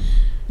crazy.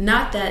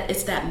 Not that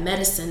it's that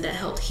medicine that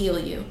helped heal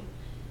you.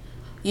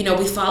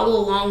 We follow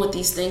along with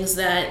these things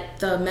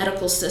that the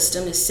medical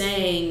system is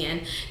saying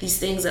and these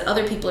things that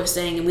other people are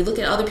saying. And we look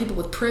at other people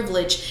with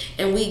privilege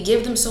and we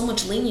give them so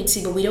much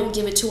leniency, but we don't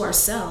give it to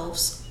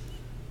ourselves.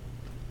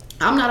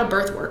 I'm not a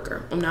birth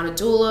worker. I'm not a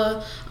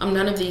doula. I'm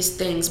none of these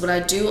things, but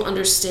I do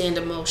understand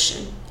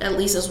emotion, at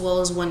least as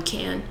well as one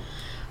can.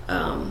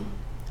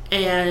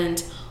 And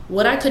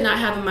what I could not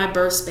have in my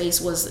birth space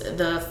was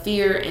the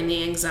fear and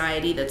the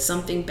anxiety that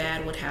something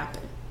bad would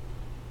happen.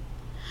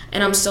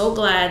 And I'm so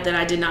glad that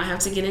I did not have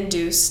to get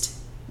induced,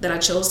 that I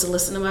chose to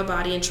listen to my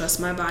body and trust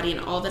my body, and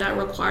all that I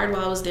required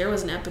while I was there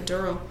was an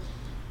epidural.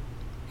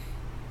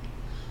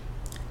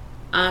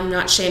 I'm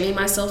not shaming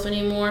myself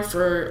anymore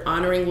for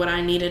honoring what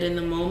I needed in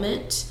the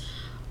moment,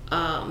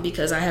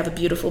 because I have a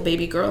beautiful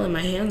baby girl in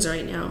my hands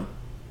right now.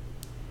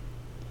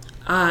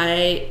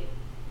 I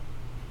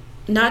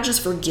not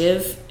just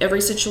forgive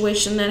every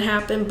situation that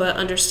happened, but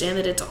understand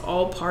that it's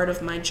all part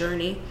of my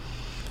journey.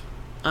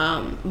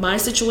 My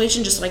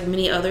situation, just like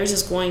many others,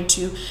 is going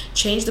to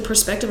change the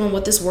perspective on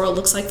what this world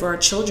looks like for our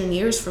children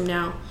years from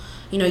now.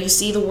 You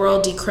see the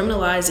world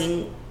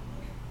decriminalizing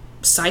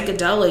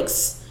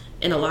psychedelics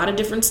in a lot of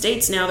different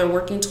states now. They're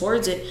working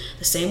towards it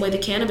the same way the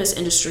cannabis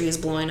industry is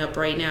blowing up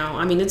right now.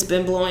 I mean, it's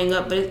been blowing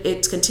up, but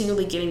it's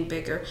continually getting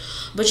bigger.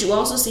 But you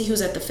also see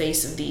who's at the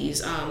face of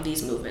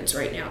these movements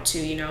right now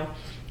too,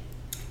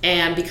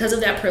 And because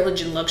of that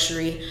privilege and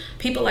luxury,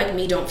 people like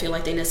me don't feel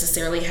like they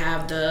necessarily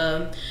have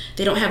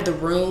the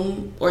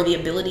room or the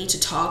ability to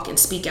talk and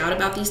speak out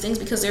about these things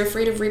because they're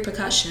afraid of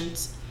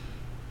repercussions.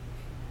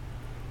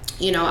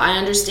 I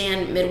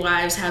understand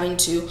midwives having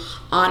to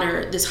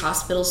honor this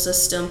hospital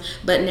system,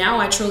 but now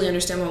I truly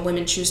understand why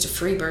women choose to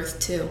free birth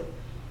too.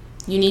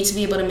 You need to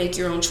be able to make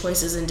your own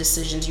choices and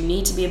decisions. You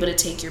need to be able to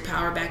take your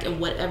power back in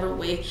whatever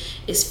way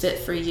is fit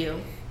for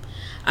you.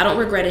 I don't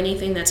regret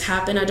anything that's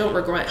happened. I don't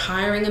regret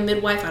hiring a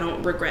midwife. I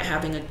don't regret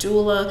having a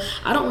doula.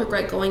 I don't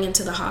regret going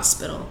into the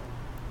hospital.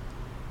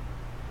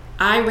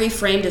 I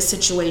reframed a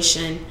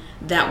situation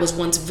that was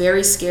once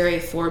very scary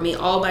for me,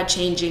 all by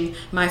changing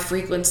my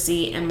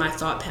frequency and my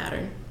thought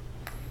pattern.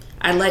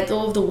 I let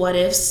go of the what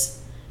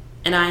ifs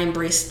and I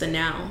embraced the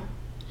now.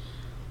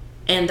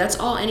 And that's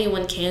all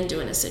anyone can do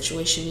in a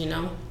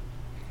situation,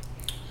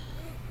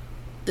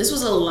 This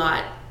was a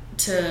lot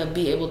to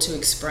be able to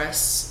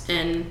express,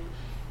 and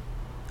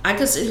I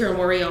could sit here and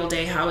worry all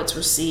day how it's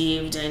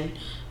received and,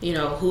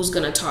 who's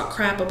going to talk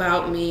crap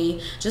about me.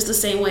 Just the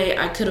same way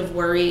I could have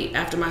worried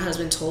after my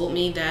husband told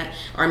me that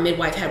our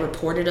midwife had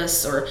reported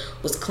us or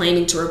was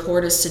claiming to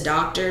report us to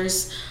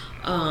doctors.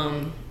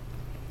 I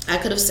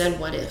could have said,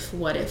 what if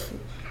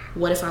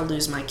I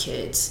lose my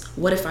kids?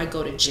 What if I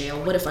go to jail?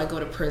 What if I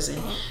go to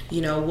prison?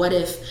 What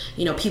if,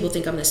 people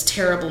think I'm this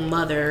terrible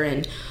mother?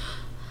 And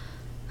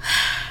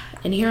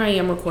here I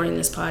am recording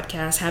this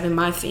podcast, having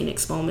my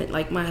Phoenix moment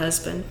like my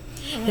husband.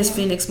 His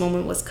Phoenix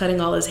moment was cutting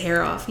all his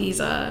hair off. He's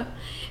ever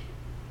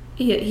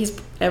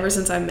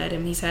since I met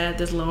him, he's had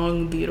this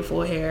long,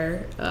 beautiful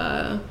hair.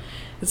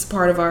 It's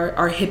part of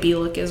our hippie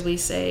look, as we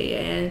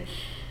say,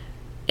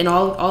 and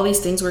all these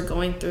things we're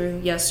going through.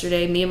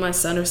 Yesterday, me and my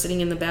son are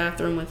sitting in the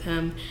bathroom with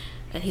him,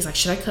 and he's like,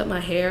 "Should I cut my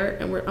hair?"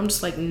 And I'm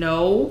just like,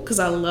 "No, because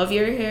I love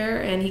your hair."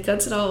 And he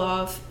cuts it all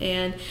off,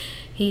 and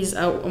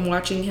I'm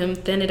watching him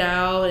thin it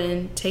out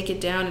and take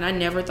it down, and I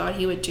never thought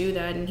he would do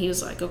that. And he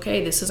was like,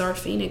 "Okay, this is our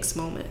Phoenix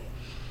moment."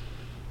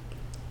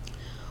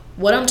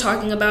 What I'm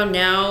talking about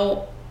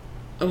now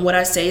and what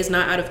I say is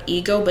not out of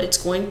ego, but it's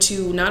going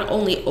to not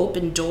only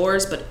open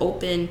doors, but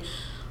open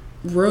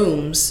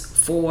rooms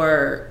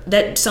for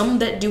that, some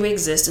that do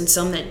exist and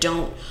some that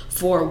don't,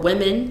 for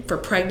women, for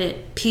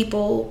pregnant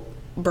people,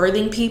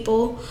 birthing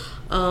people,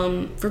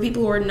 for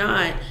people who are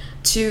not,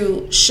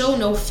 to show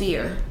no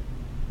fear.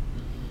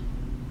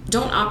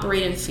 Don't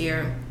operate in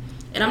fear.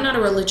 And I'm not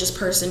a religious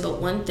person,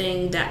 but one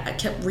thing that I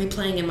kept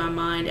replaying in my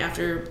mind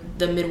after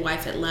the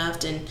midwife had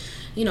left and,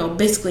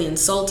 basically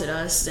insulted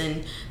us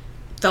and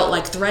felt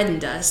like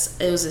threatened us,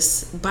 it was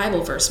this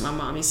Bible verse my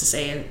mom used to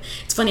say. And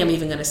it's funny I'm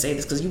even going to say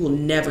this because you will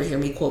never hear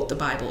me quote the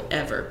Bible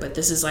ever, but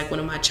this is like one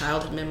of my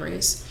childhood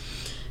memories.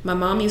 My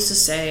mom used to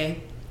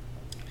say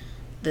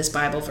this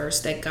Bible verse,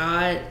 that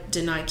God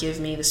did not give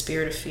me the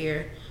spirit of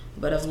fear,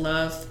 but of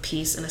love,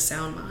 peace, and a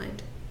sound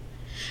mind.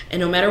 And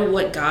no matter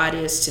what God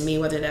is to me,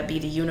 whether that be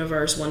the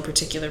universe, one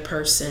particular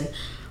person,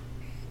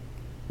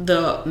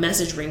 the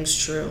message rings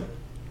true.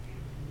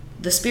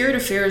 The spirit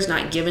of fear is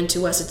not given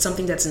to us. It's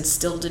something that's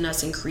instilled in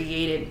us and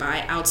created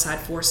by outside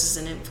forces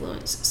and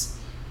influences.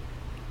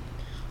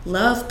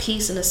 Love,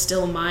 peace, and a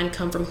still mind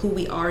come from who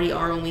we already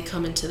are when we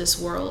come into this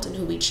world and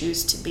who we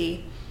choose to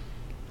be.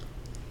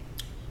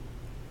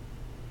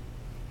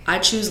 I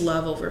choose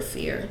love over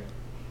fear.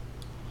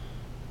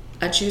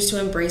 I choose to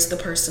embrace the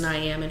person I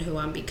am and who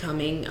I'm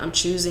becoming. I'm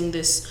choosing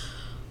this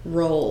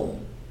role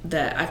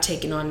that I've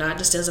taken on, not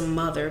just as a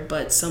mother,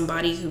 but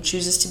somebody who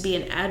chooses to be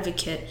an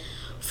advocate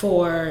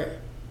for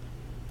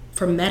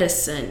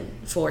medicine,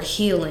 for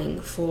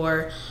healing,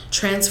 for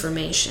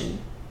transformation.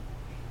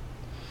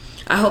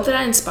 I hope that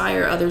I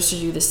inspire others to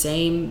do the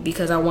same,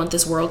 because I want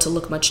this world to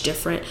look much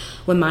different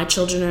when my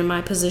children are in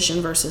my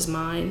position versus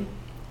mine.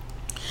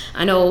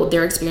 I know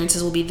their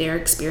experiences will be their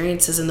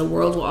experiences, and the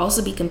world will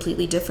also be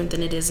completely different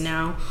than it is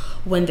now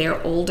when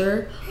they're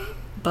older.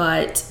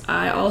 But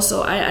I hope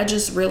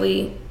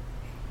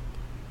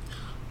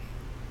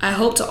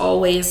to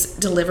always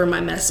deliver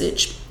my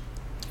message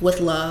with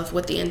love,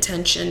 with the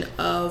intention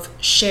of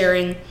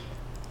sharing,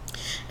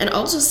 and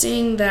also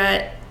seeing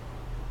that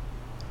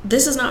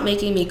this is not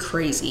making me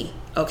crazy,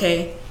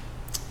 okay?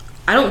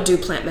 I don't do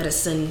plant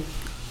medicine,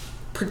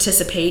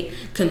 participate,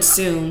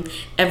 consume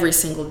every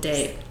single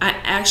day. I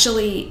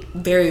actually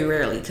very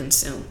rarely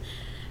consume.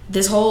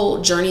 This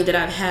whole journey that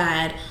I've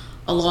had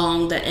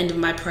along the end of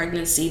my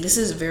pregnancy, this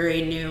is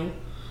very new.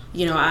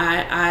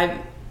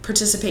 I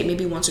participate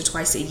maybe once or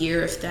twice a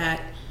year, if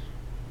that,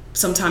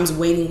 sometimes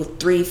waiting with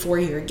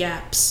 3-4 year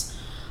gaps.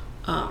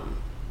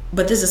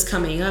 But this is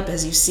coming up.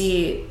 As you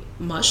see,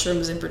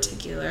 mushrooms in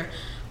particular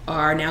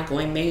are now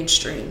going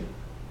mainstream.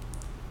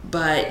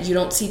 But you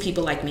don't see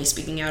people like me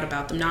speaking out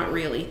about them, not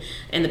really.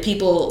 And the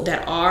people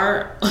that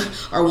are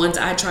ones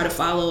I try to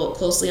follow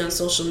closely on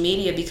social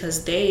media,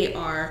 because they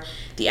are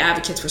the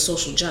advocates for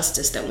social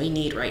justice that we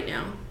need right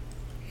now.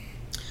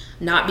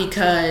 Not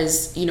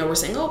because, we're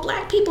saying, oh,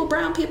 black people,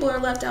 brown people are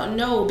left out.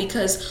 No,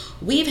 because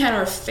we've had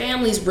our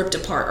families ripped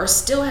apart, or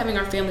still having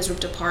our families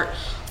ripped apart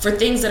for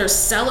things that are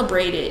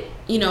celebrated,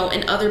 in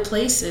other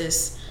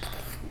places.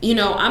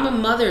 I'm a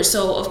mother,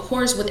 so of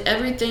course with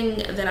everything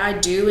that I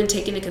do and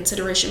take into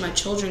consideration, my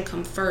children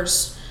come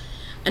first.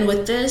 And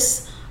with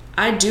this,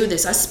 I do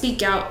this. I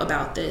speak out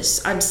about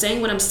this. I'm saying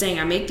what I'm saying.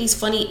 I make these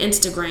funny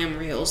Instagram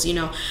reels,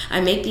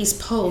 I make these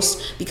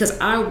posts because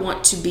I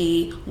want to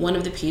be one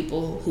of the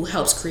people who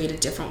helps create a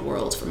different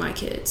world for my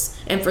kids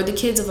and for the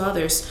kids of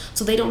others,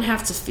 so they don't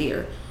have to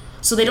fear.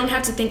 So they don't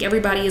have to think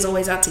everybody is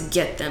always out to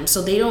get them.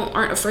 So they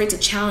aren't afraid to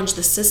challenge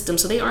the system.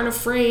 So they aren't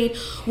afraid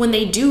when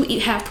they do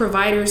have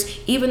providers,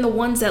 even the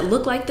ones that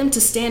look like them, to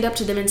stand up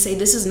to them and say,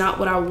 this is not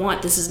what I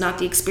want. This is not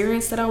the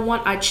experience that I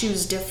want. I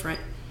choose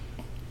different.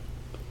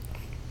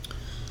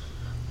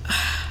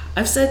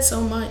 I've said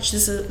so much.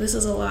 This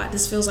is a lot.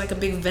 This feels like a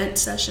big vent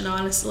session,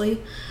 honestly.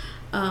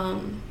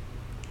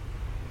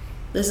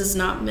 This is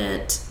not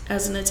meant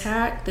as an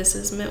attack. This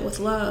is meant with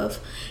love.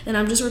 And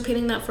I'm just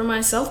repeating that for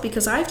myself,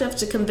 because I have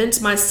to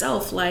convince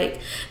myself,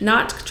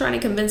 not trying to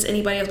convince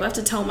anybody else, but I have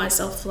to tell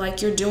myself,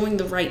 you're doing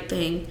the right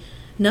thing.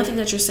 Nothing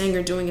that you're saying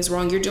you're doing is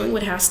wrong. You're doing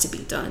what has to be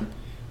done.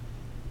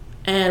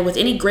 And with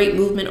any great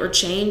movement or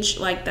change,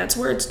 that's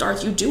where it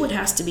starts. You do what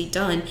has to be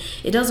done.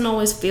 It doesn't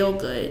always feel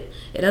good.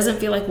 It doesn't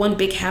feel like one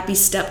big happy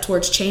step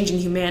towards changing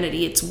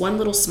humanity. It's one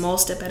little small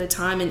step at a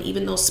time, and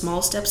even those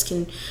small steps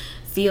can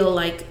feel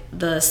like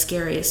the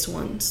scariest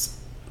ones.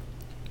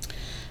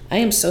 I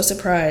am so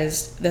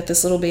surprised that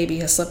this little baby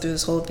has slept through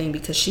this whole thing,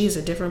 because she is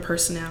a different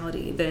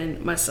personality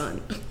than my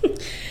son.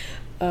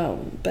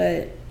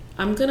 But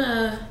I'm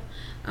gonna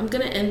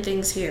end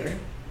things here.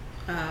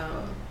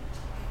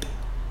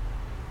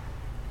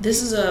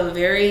 This is a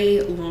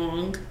very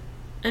long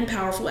and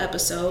powerful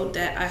episode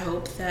that I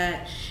hope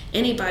that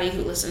anybody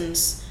who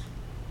listens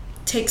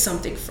takes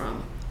something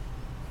from.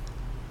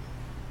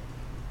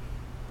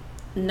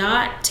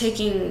 Not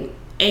taking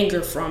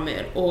anger from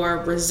it, or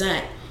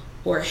resent,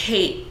 or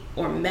hate,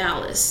 or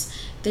malice.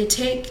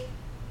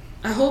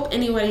 I hope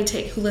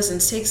anybody who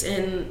listens takes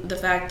in the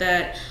fact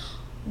that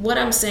what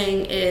I'm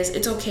saying is,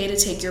 it's okay to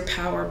take your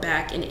power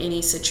back in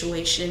any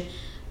situation,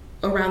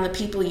 around the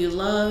people you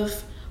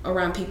love,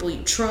 around people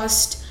you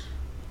trust,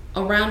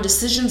 around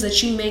decisions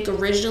that you make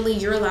originally.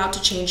 You're allowed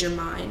to change your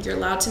mind. You're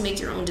allowed to make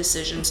your own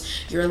decisions.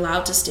 You're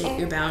allowed to state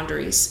your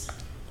boundaries.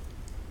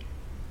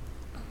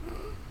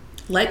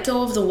 Let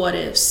go of the what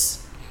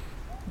ifs.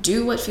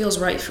 Do what feels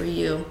right for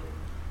you.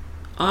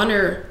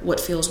 Honor what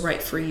feels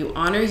right for you.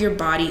 Honor your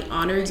body.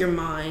 Honor your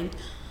mind.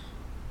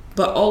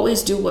 But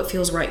always do what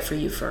feels right for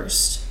you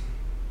first.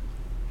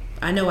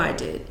 I know I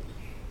did.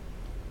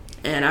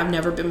 And I've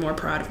never been more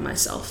proud of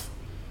myself.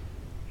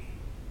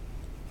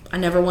 I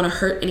never want to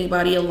hurt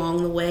anybody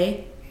along the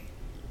way,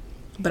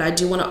 but I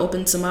do want to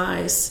open some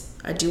eyes.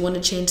 I do want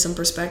to change some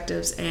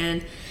perspectives.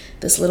 And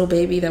this little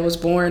baby that was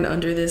born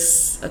under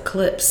this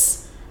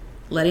eclipse,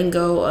 letting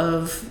go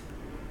of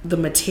the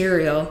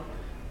material,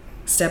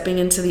 stepping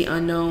into the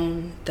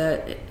unknown,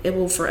 that it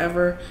will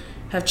forever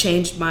have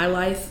changed my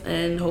life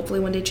and hopefully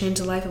one day change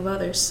the life of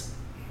others.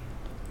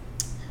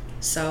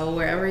 So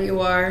wherever you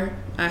are,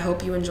 I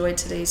hope you enjoyed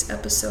today's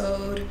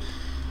episode.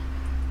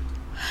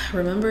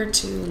 Remember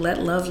to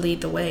let love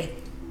lead the way.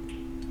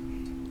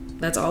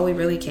 That's all we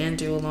really can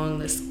do along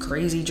this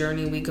crazy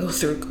journey we go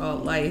through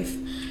called life.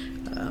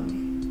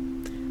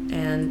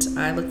 And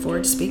I look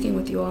forward to speaking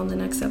with you all in the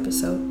next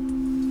episode.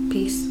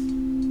 Peace.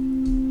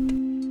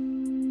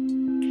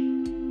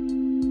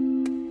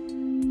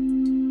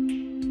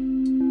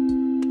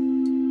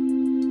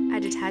 I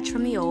detach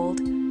from the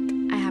old.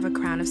 I have a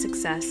crown of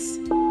success.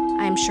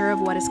 I am sure of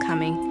what is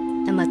coming,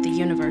 and let the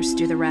universe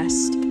do the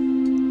rest.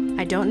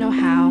 I don't know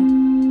how,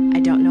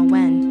 I don't know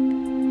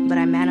when, but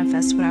I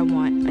manifest what I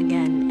want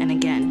again and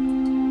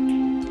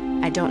again.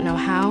 I don't know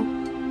how,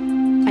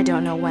 I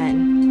don't know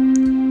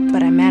when,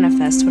 but I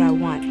manifest what I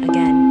want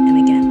again and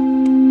again.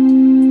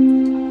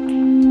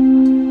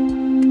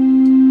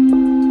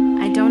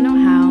 I don't know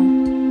how,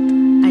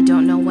 I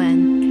don't know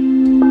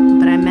when,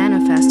 but I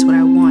manifest what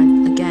I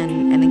want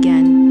again and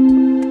again.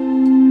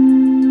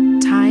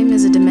 Time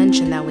is a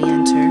dimension that we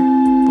enter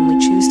when we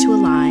choose to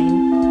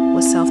align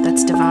with self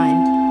that's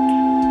divine.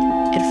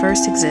 It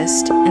first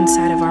exists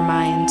inside of our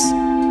minds.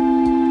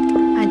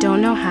 I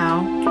don't know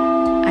how,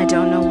 I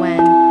don't know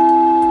when,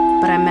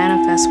 but I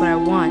manifest what I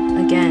want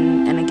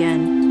again and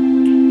again.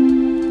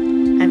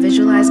 I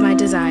visualize my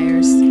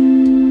desires.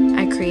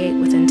 I create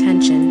with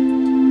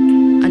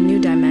intention a new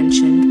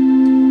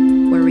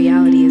dimension where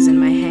reality is in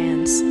my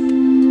hands.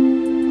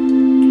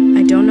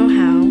 I don't know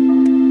how,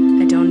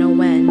 I don't know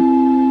when,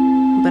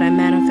 but I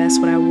manifest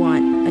what I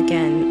want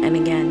again and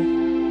again.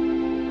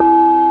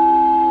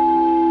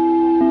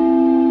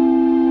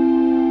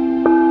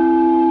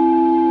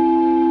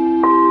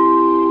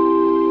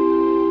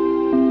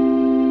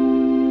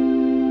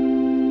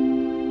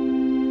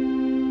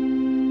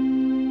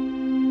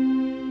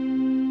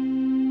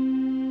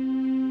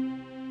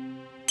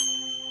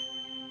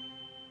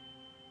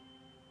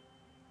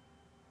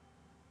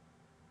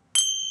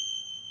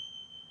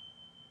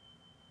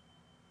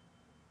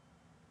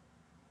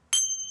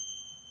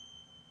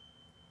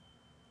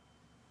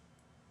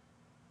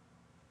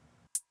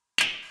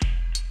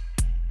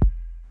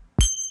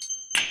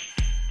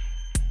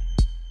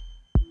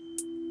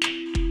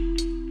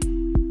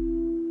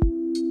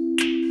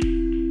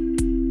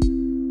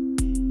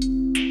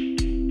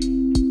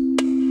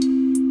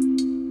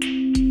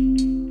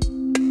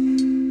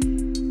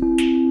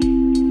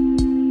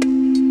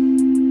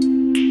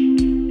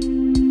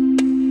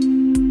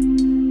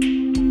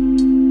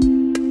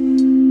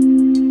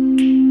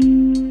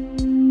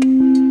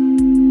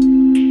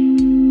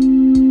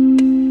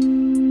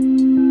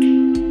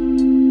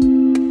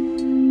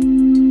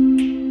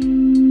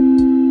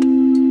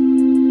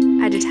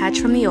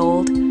 From the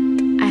old,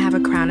 I have a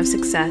crown of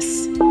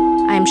success.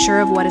 I am sure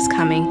of what is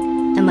coming,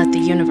 and let the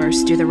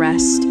universe do the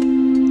rest.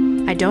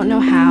 I don't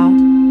know how,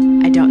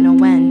 I don't know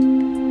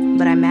when,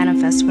 but I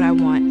manifest what I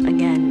want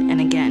again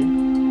and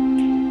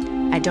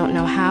again. I don't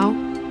know how,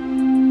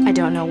 I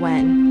don't know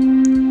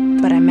when,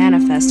 but I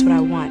manifest what I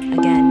want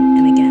again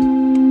and again.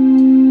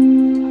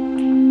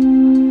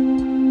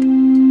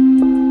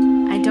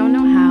 I don't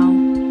know how,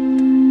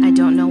 I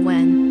don't know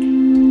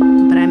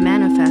when, but I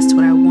manifest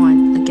what I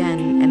want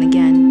again and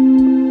again.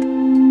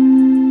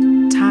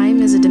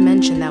 Time is a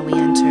dimension that we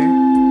enter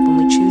when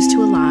we choose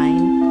to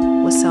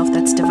align with self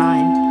that's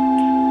divine.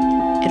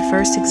 It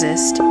first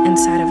exists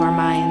inside of our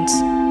minds.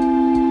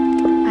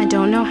 I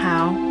don't know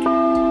how,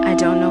 I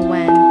don't know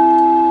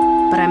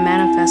when, but I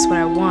manifest what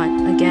I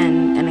want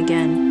again and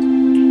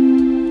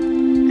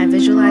again. I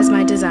visualize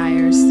my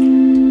desires.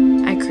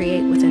 I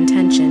create with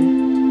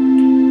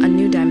intention a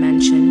new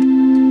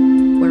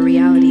dimension where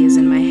reality is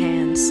in my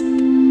hands.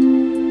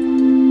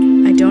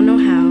 I don't know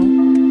how,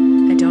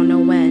 I don't know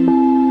when,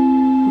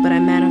 but I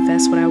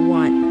manifest what I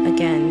want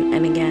again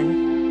and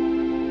again.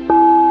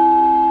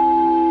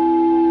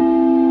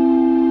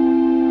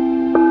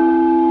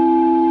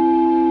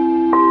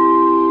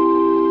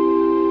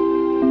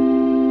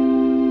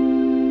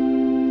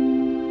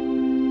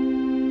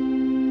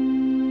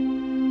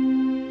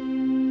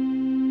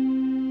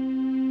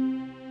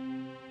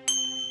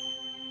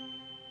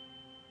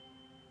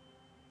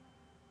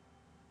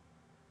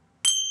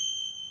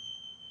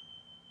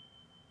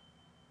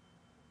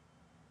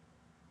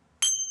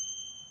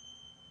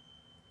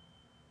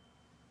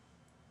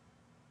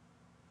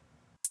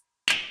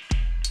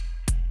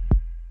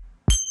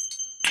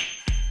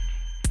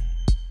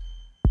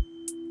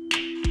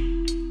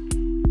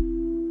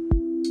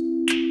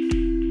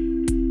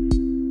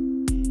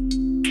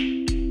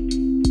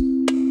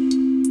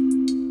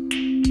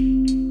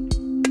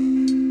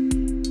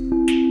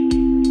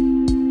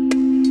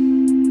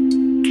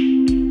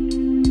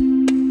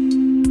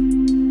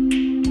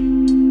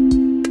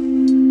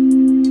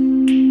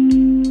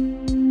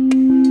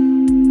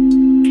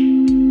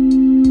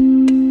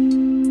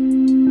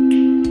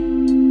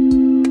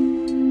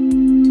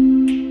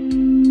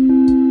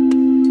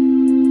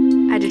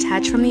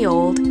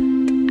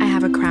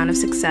 of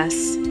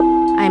success.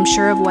 I am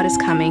sure of what is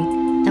coming,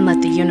 and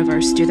let the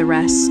universe do the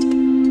rest.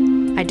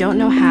 I don't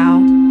know how,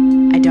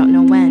 I don't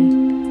know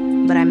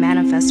when, but I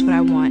manifest what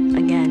I want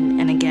again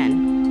and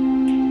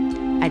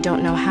again. I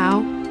don't know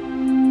how,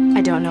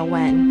 I don't know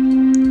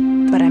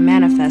when, but I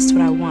manifest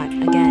what I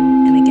want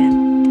again and again.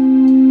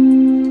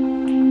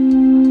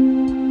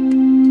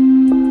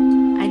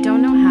 I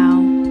don't know how,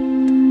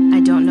 I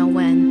don't know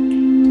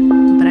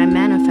when, but I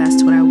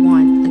manifest what I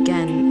want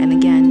again and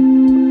again.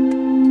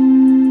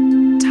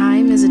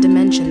 Time is a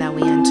dimension that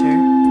we enter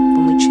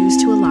when we choose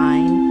to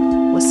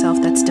align with self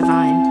that's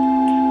divine.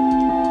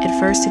 It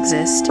first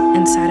exists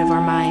inside of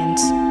our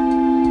minds.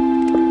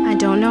 I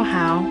don't know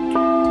how,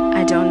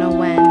 I don't know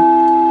when,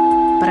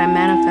 but I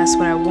manifest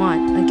what I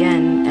want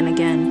again and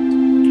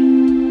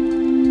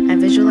again. I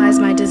visualize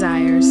my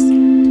desires.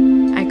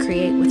 I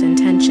create with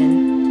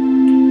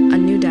intention a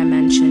new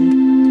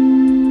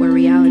dimension where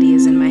reality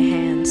is in my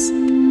hands.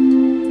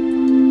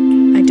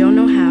 I don't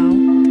know how,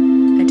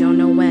 I don't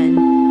know when,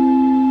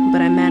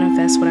 but I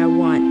manifest what I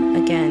want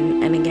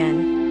again and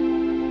again.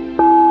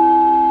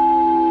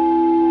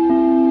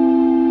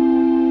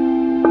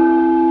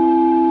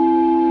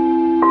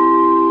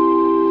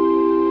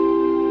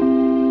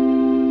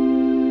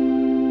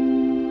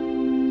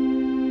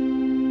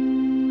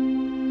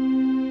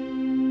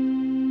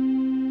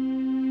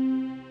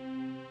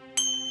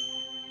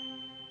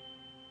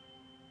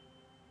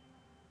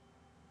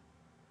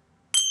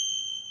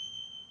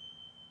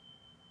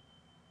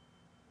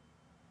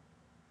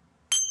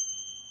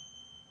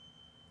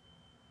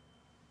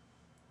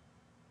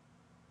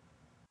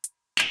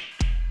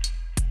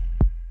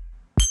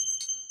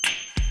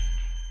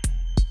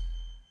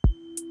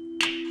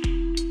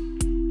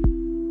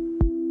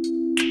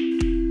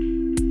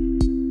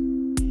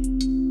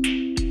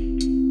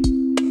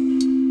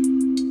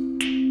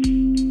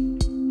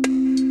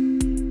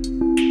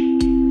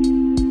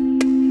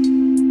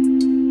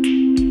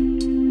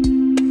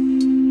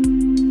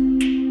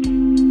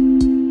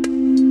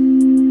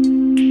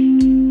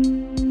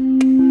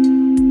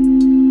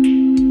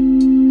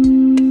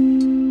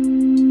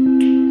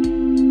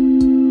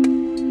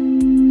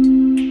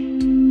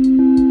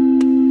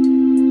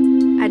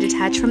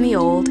 From the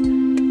old,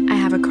 I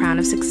have a crown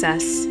of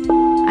success.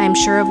 I am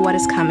sure of what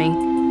is coming,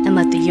 and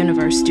let the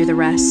universe do the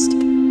rest.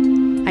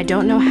 I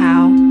don't know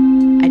how,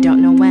 I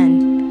don't know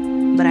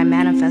when, but I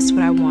manifest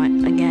what I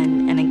want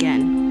again and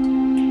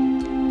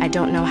again. I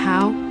don't know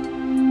how,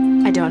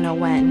 I don't know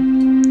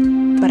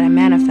when, but I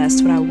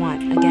manifest what I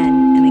want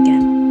again and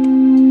again.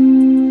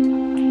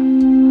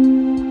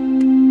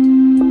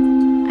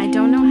 I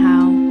don't know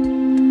how,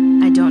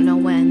 I don't know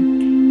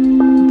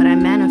when, but I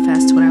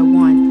manifest what I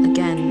want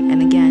again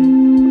and again.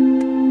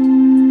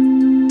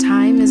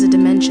 Time is a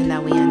dimension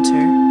that we enter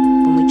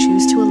when we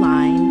choose to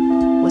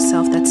align with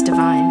self that's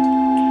divine.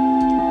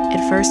 It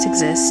first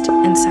exists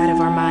inside of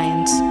our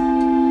minds.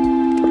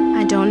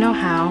 I don't know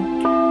how,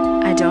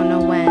 I don't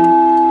know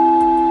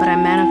when, but I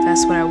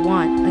manifest what I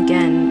want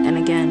again and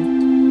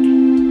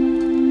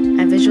again.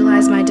 I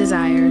visualize my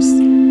desires.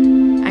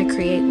 I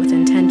create with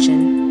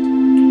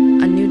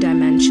intention a new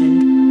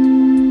dimension